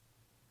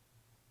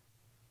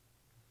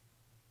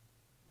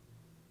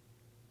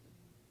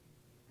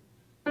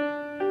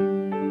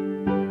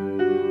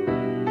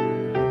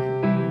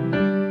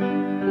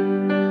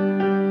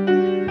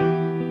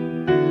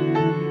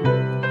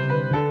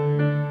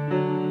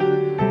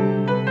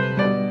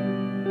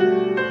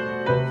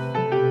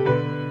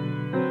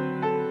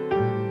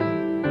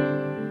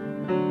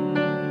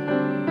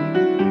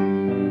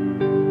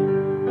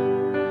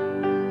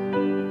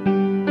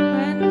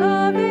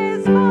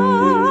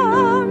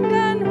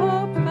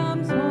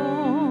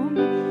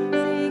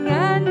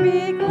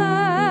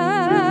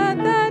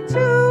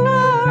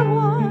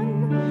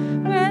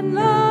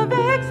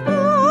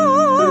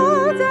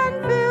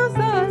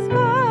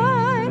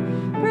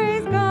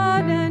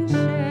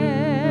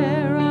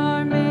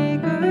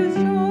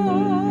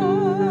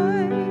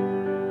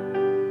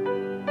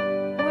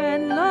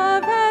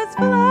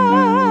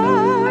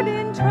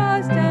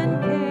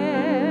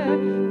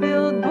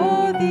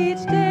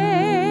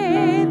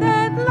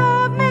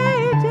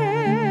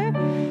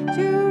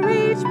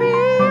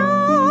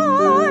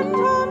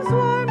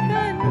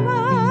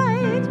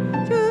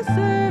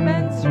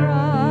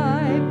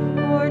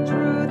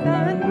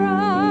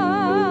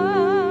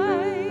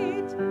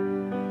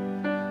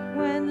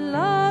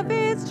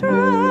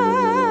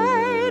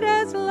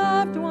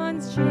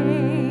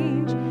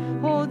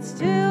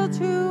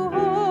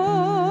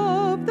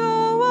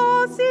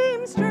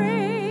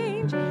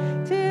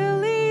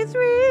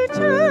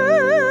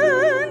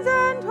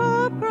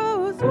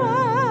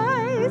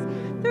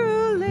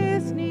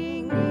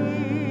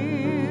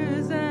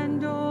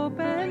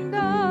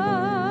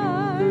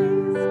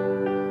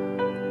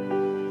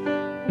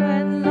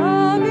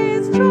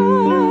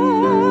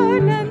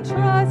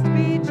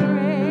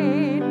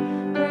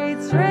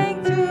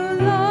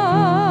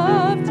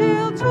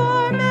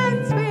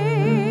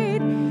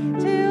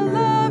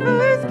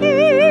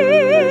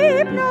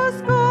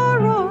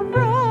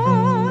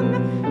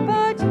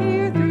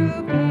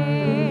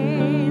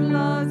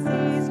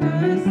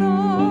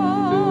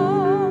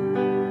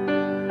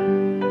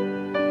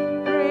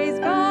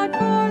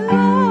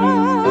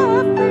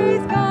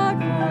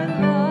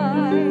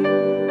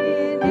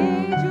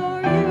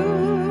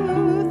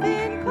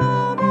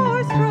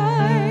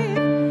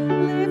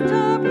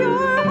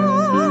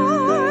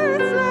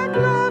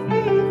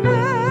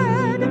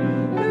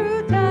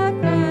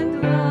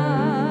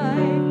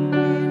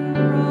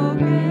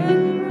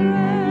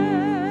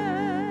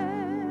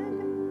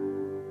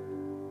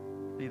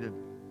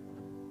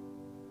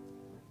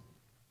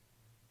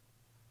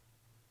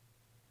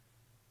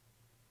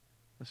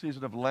 The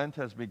season of Lent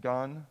has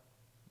begun.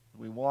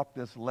 We walk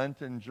this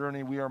Lenten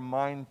journey. We are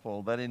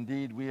mindful that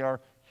indeed we are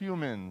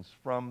humans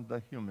from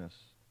the humus.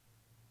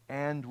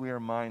 And we are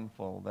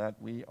mindful that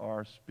we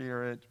are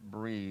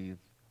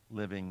spirit-breathed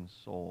living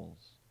souls.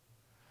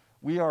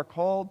 We are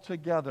called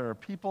together,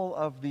 people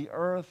of the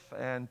earth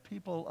and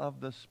people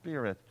of the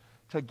Spirit,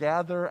 to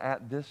gather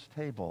at this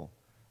table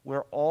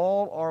where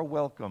all are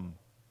welcome,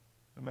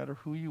 no matter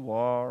who you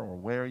are or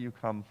where you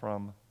come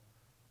from,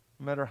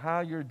 no matter how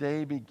your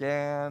day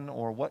began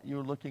or what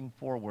you're looking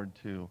forward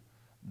to.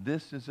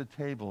 This is a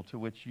table to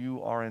which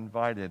you are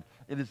invited.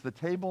 It is the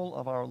table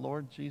of our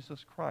Lord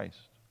Jesus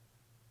Christ,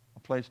 a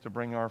place to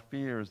bring our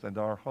fears and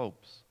our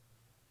hopes,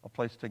 a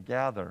place to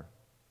gather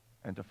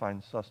and to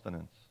find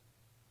sustenance.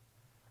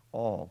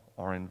 All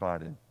are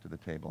invited to the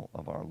table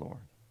of our Lord.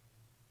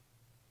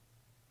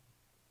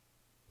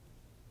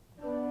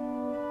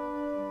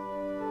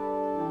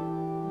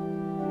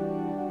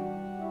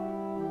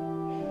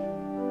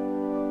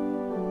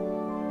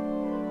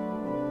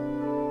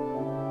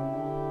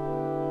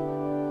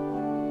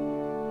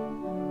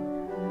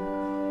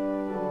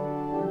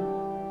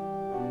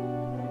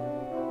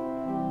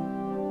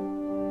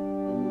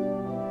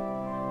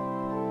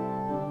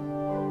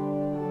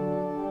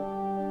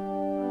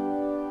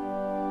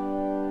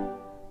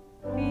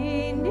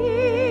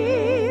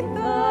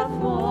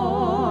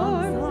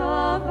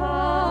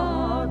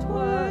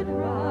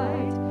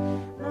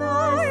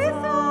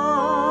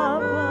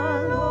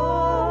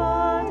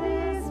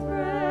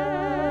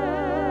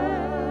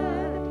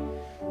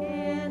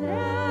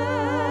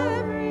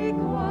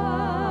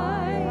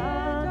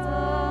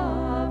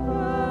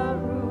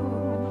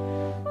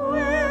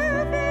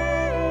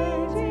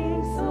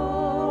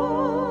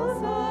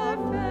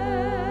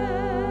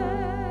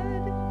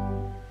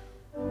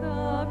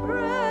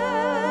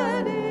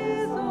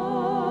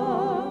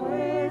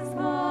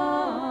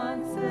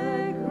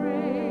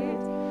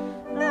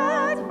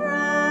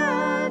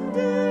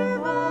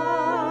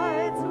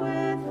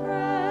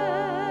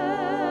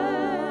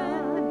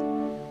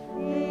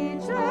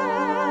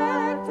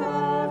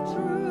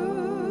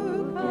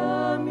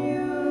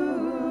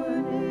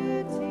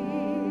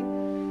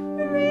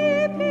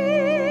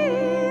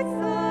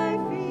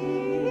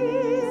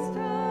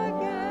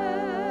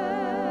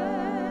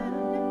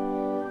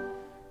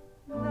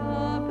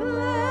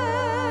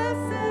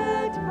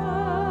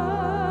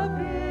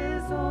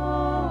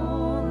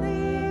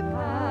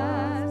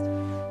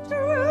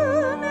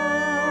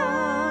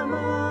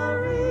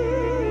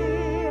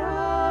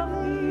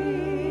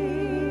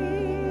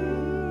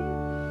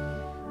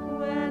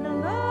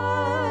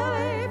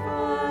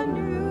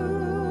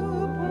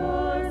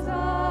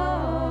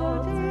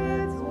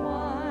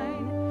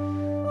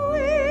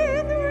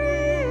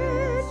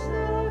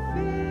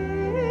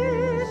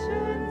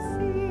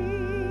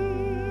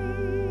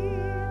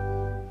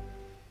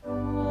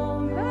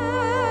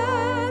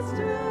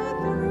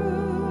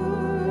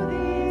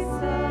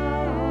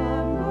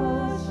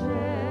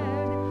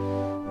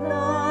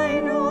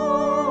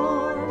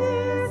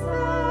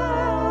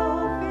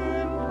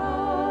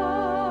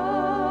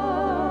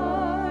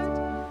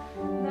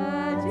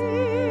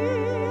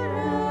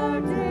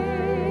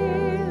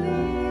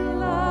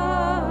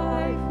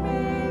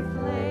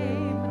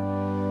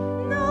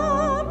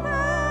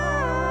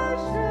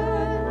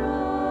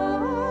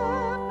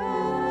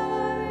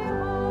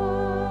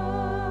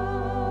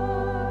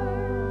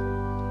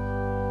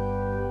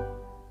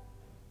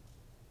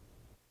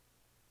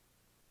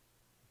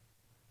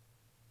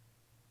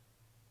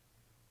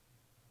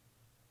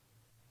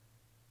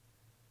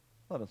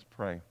 Let us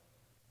pray.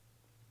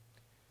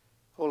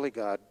 Holy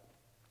God,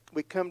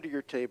 we come to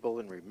your table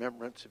in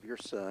remembrance of your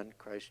Son,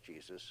 Christ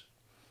Jesus.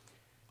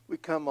 We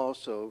come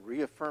also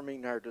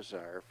reaffirming our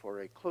desire for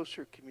a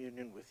closer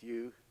communion with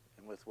you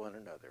and with one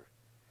another.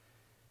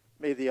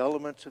 May the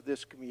elements of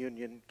this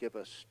communion give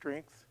us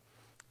strength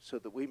so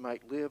that we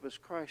might live as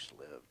Christ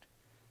lived,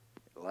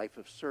 a life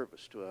of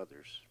service to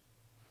others.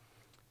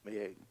 May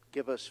it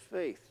give us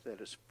faith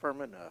that is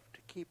firm enough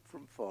to keep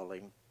from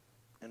falling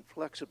and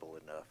flexible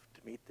enough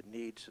to meet the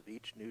needs of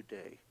each new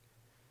day.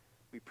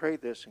 We pray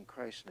this in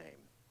Christ's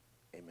name.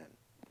 Amen.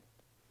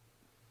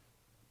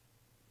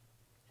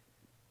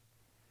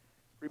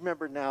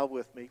 Remember now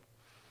with me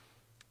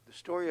the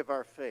story of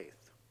our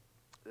faith,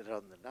 that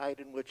on the night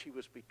in which he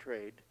was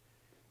betrayed,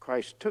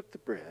 Christ took the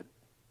bread,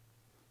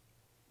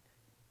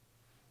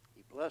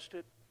 he blessed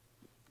it,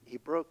 he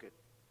broke it,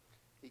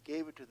 he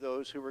gave it to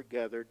those who were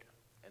gathered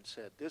and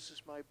said, "This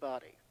is my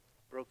body,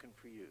 broken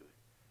for you.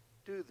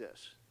 Do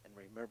this in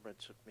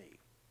remembrance of me."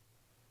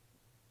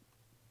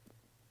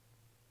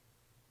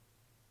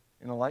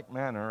 In a like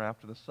manner,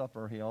 after the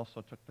supper, he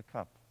also took the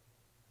cup.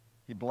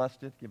 He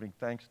blessed it, giving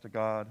thanks to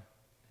God.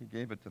 He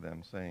gave it to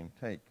them, saying,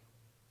 "Take,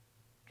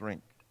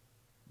 drink.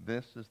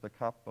 This is the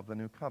cup of the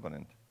new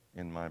covenant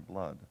in my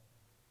blood.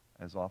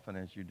 As often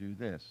as you do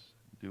this,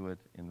 do it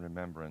in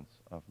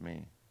remembrance of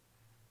me."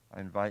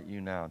 I invite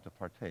you now to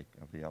partake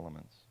of the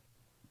elements.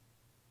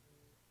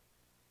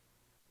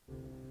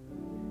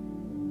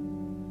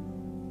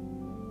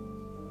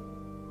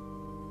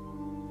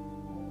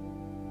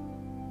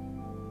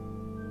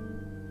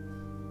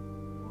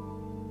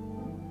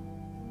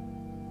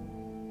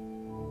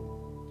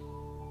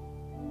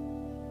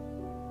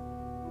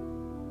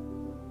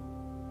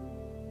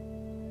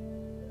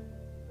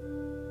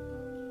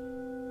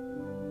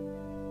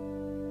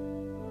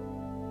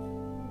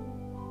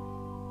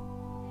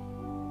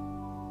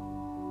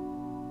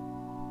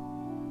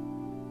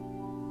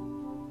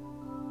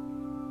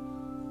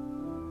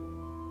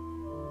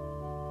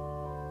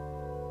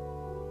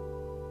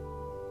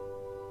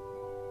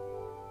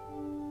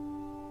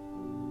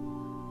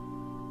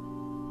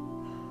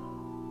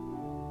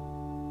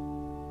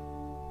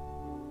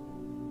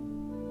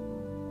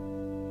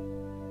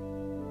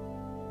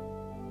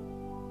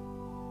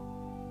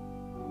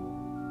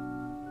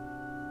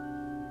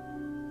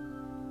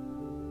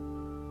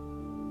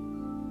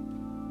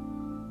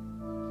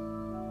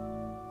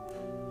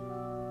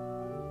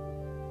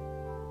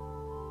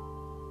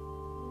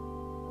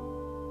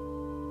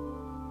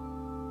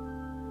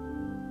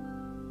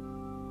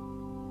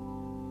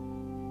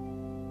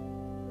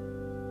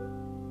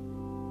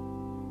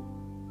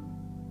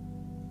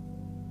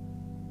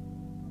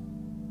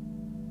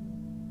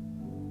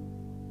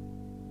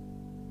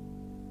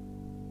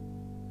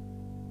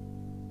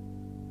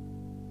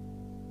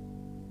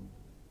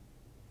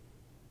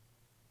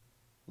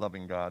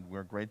 Loving God,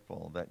 we're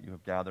grateful that you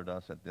have gathered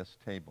us at this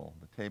table,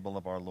 the table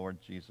of our Lord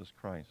Jesus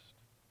Christ,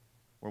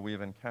 where we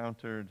have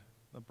encountered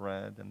the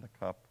bread and the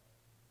cup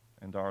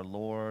and our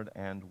Lord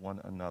and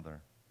one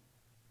another.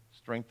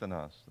 Strengthen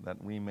us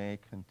that we may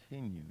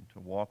continue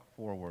to walk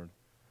forward,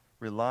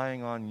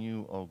 relying on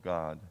you, O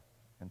God,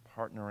 and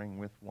partnering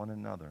with one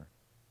another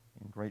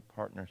in great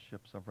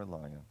partnerships of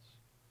reliance.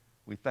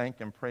 We thank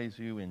and praise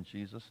you in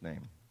Jesus'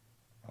 name.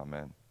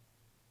 Amen.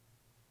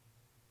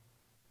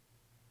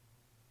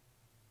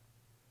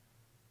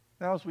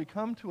 Now, as we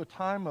come to a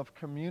time of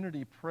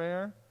community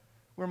prayer,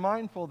 we're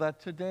mindful that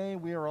today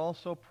we are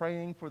also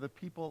praying for the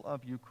people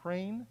of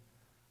Ukraine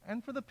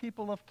and for the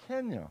people of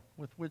Kenya,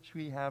 with which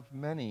we have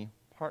many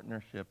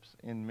partnerships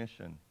in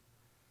mission.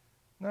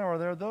 Now, are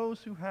there those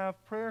who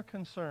have prayer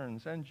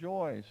concerns and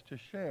joys to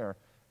share?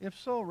 If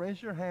so,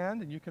 raise your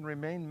hand and you can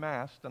remain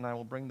masked, and I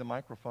will bring the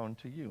microphone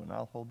to you, and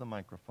I'll hold the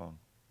microphone.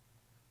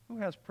 Who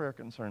has prayer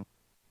concerns?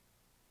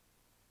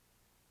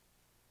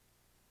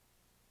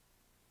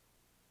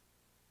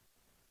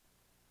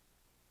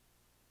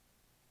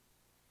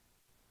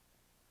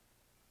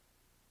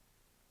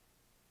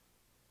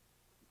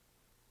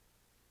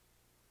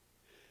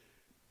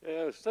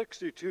 Yeah,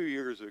 62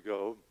 years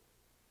ago,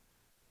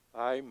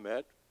 I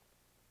met,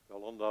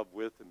 fell in love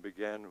with, and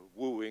began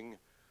wooing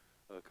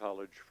a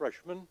college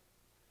freshman.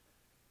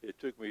 It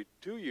took me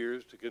 2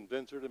 years to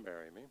convince her to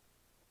marry me,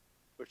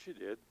 but she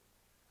did.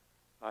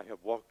 I have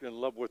walked in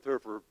love with her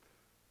for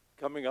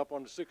coming up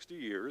on 60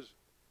 years.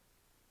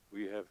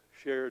 We have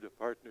shared a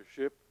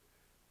partnership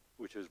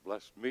which has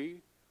blessed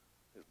me,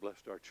 has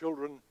blessed our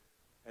children,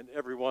 and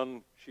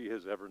everyone she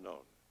has ever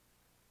known.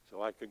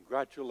 So I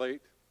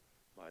congratulate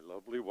my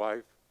lovely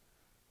wife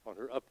on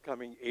her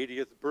upcoming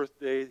 80th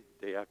birthday,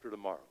 day after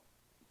tomorrow.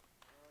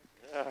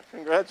 Yeah,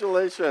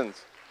 congratulations.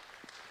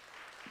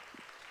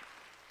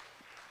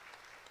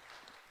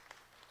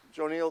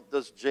 Jonil,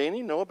 does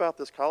Janie know about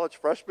this college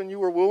freshman you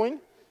were wooing?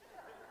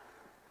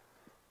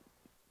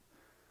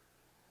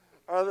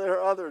 Are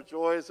there other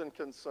joys and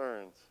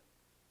concerns?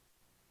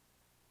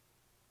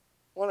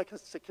 I want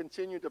to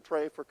continue to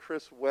pray for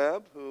Chris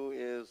Webb, who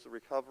is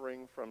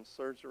recovering from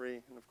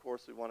surgery. And of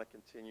course, we want to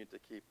continue to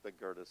keep the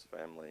Gertis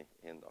family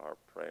in our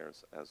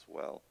prayers as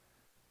well.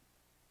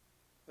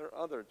 There are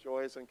other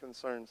joys and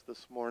concerns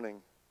this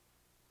morning.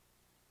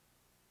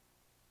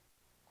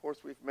 Of course,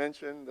 we've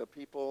mentioned the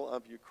people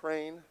of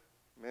Ukraine,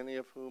 many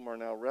of whom are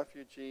now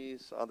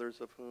refugees,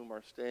 others of whom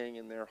are staying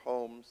in their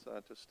homes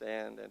to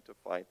stand and to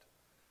fight.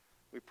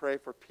 We pray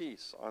for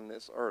peace on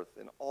this earth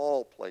in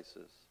all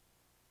places,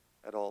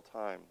 at all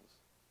times.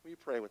 Will you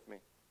pray with me?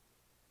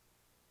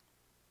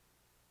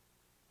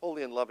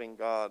 Holy and loving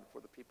God,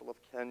 for the people of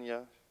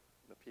Kenya,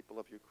 the people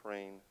of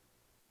Ukraine,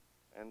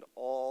 and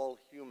all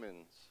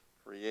humans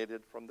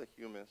created from the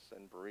humus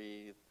and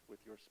breathed with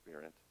your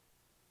Spirit,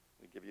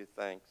 we give you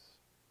thanks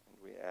and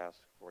we ask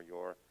for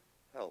your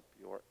help,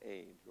 your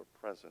aid, your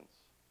presence.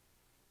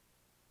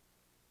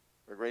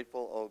 We're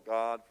grateful, O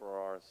God, for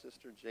our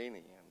sister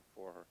Janie and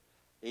for her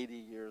 80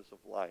 years of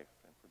life,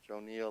 and for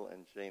Jonil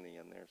and Janie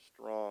and their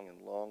strong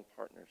and long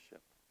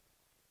partnership.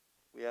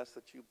 We ask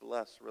that you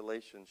bless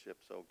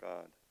relationships, O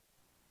God,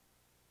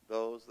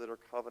 those that are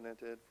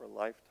covenanted for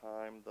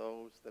lifetime,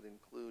 those that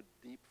include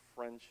deep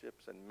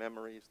friendships and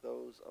memories,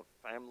 those of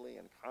family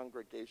and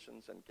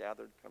congregations and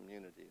gathered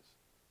communities.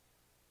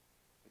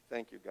 We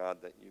thank you, God,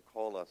 that you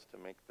call us to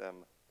make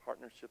them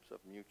partnerships of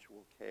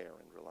mutual care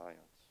and reliance.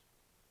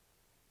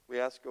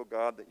 We ask, O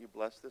God, that you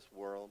bless this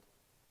world,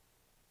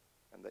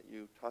 and that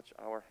you touch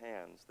our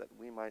hands that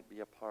we might be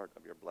a part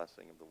of your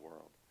blessing of the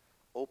world.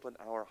 Open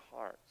our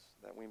hearts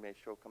that we may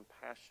show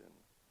compassion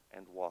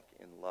and walk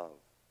in love.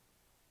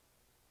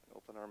 And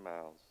open our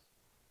mouths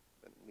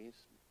that we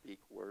speak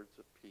words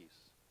of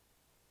peace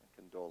and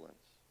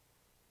condolence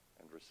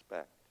and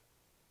respect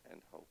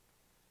and hope.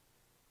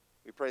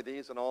 We pray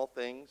these and all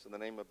things in the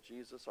name of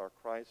Jesus, our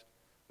Christ,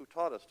 who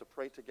taught us to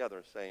pray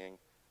together, saying,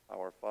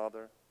 Our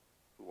Father,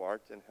 who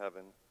art in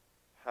heaven,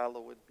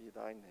 hallowed be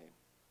thy name.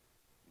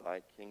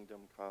 Thy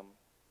kingdom come,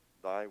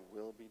 thy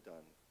will be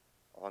done,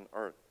 on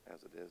earth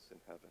as it is in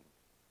heaven.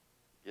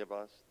 Give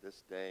us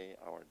this day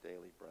our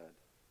daily bread,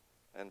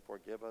 and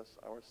forgive us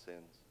our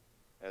sins,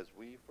 as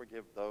we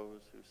forgive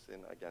those who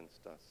sin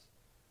against us.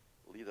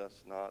 Lead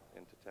us not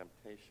into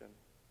temptation,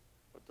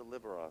 but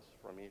deliver us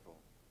from evil.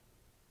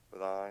 For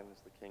thine is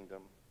the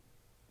kingdom,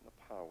 and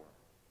the power,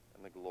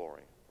 and the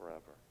glory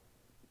forever.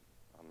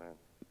 Amen.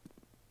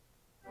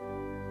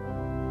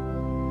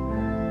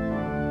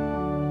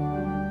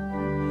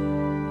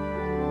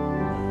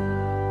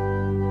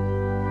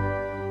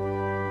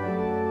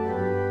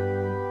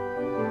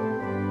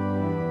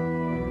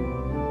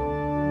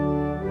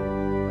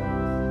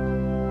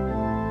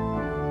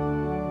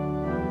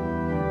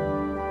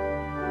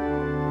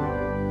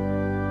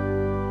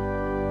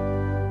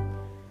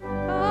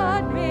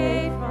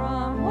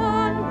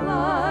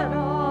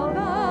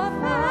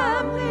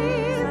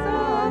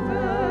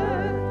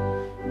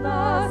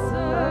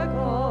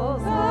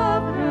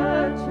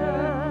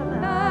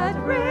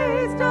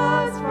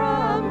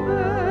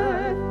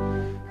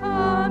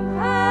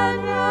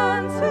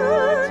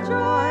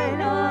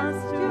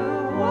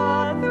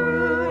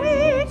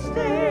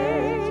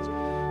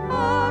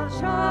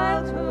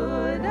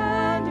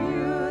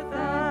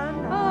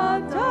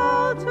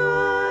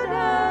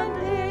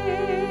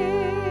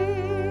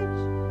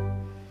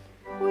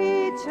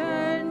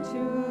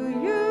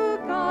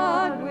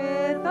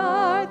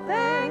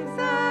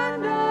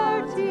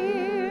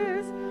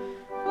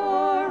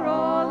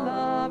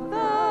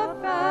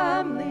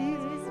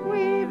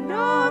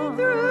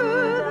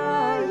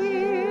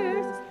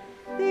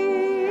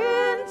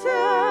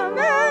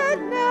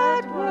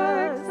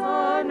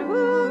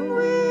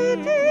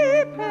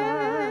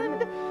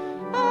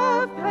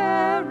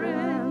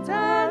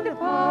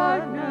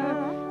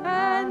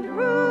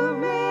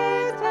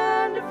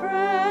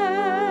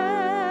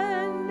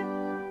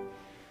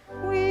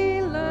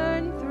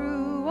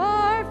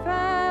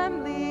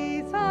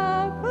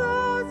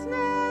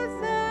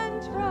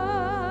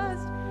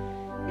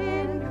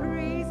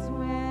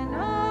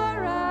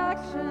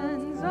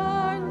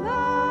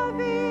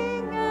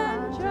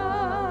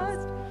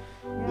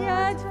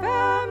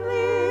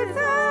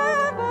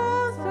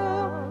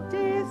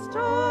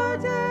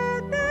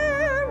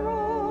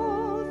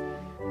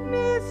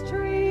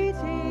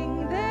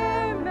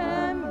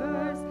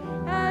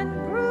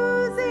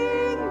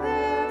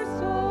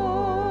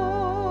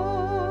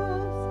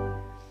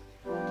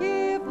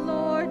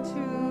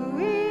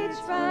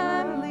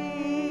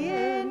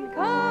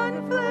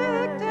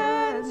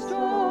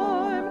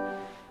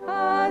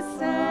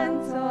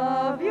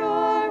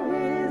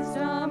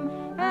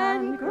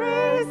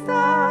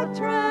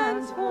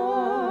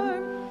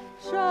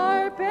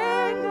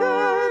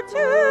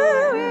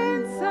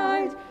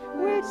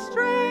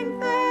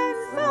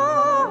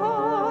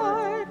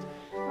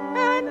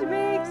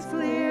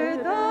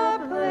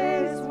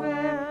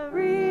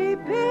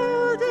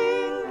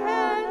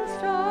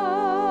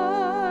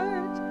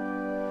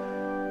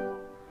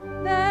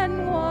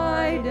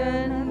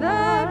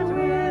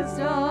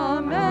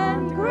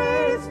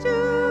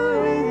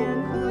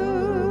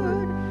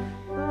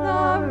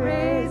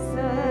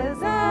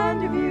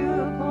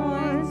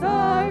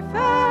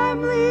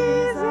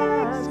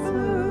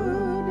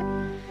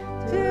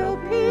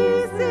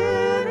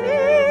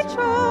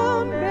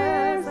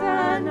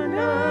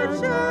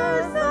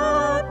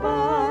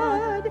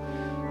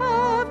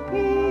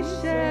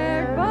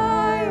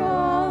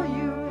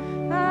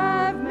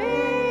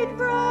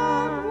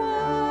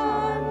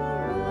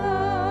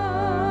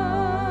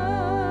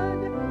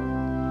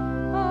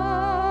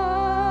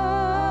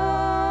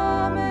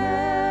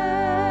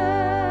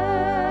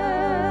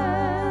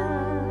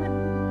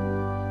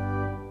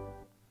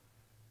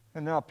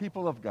 And now,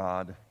 people of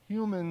God,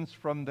 humans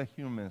from the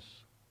humus,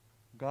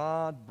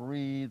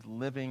 God-breathed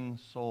living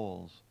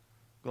souls,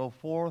 go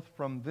forth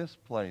from this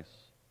place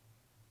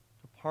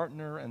to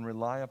partner and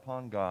rely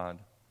upon God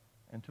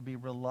and to be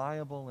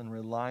reliable and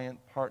reliant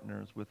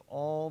partners with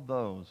all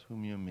those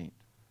whom you meet.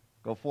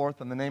 Go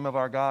forth in the name of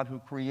our God who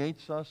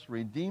creates us,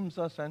 redeems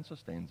us, and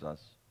sustains us.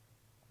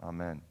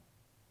 Amen.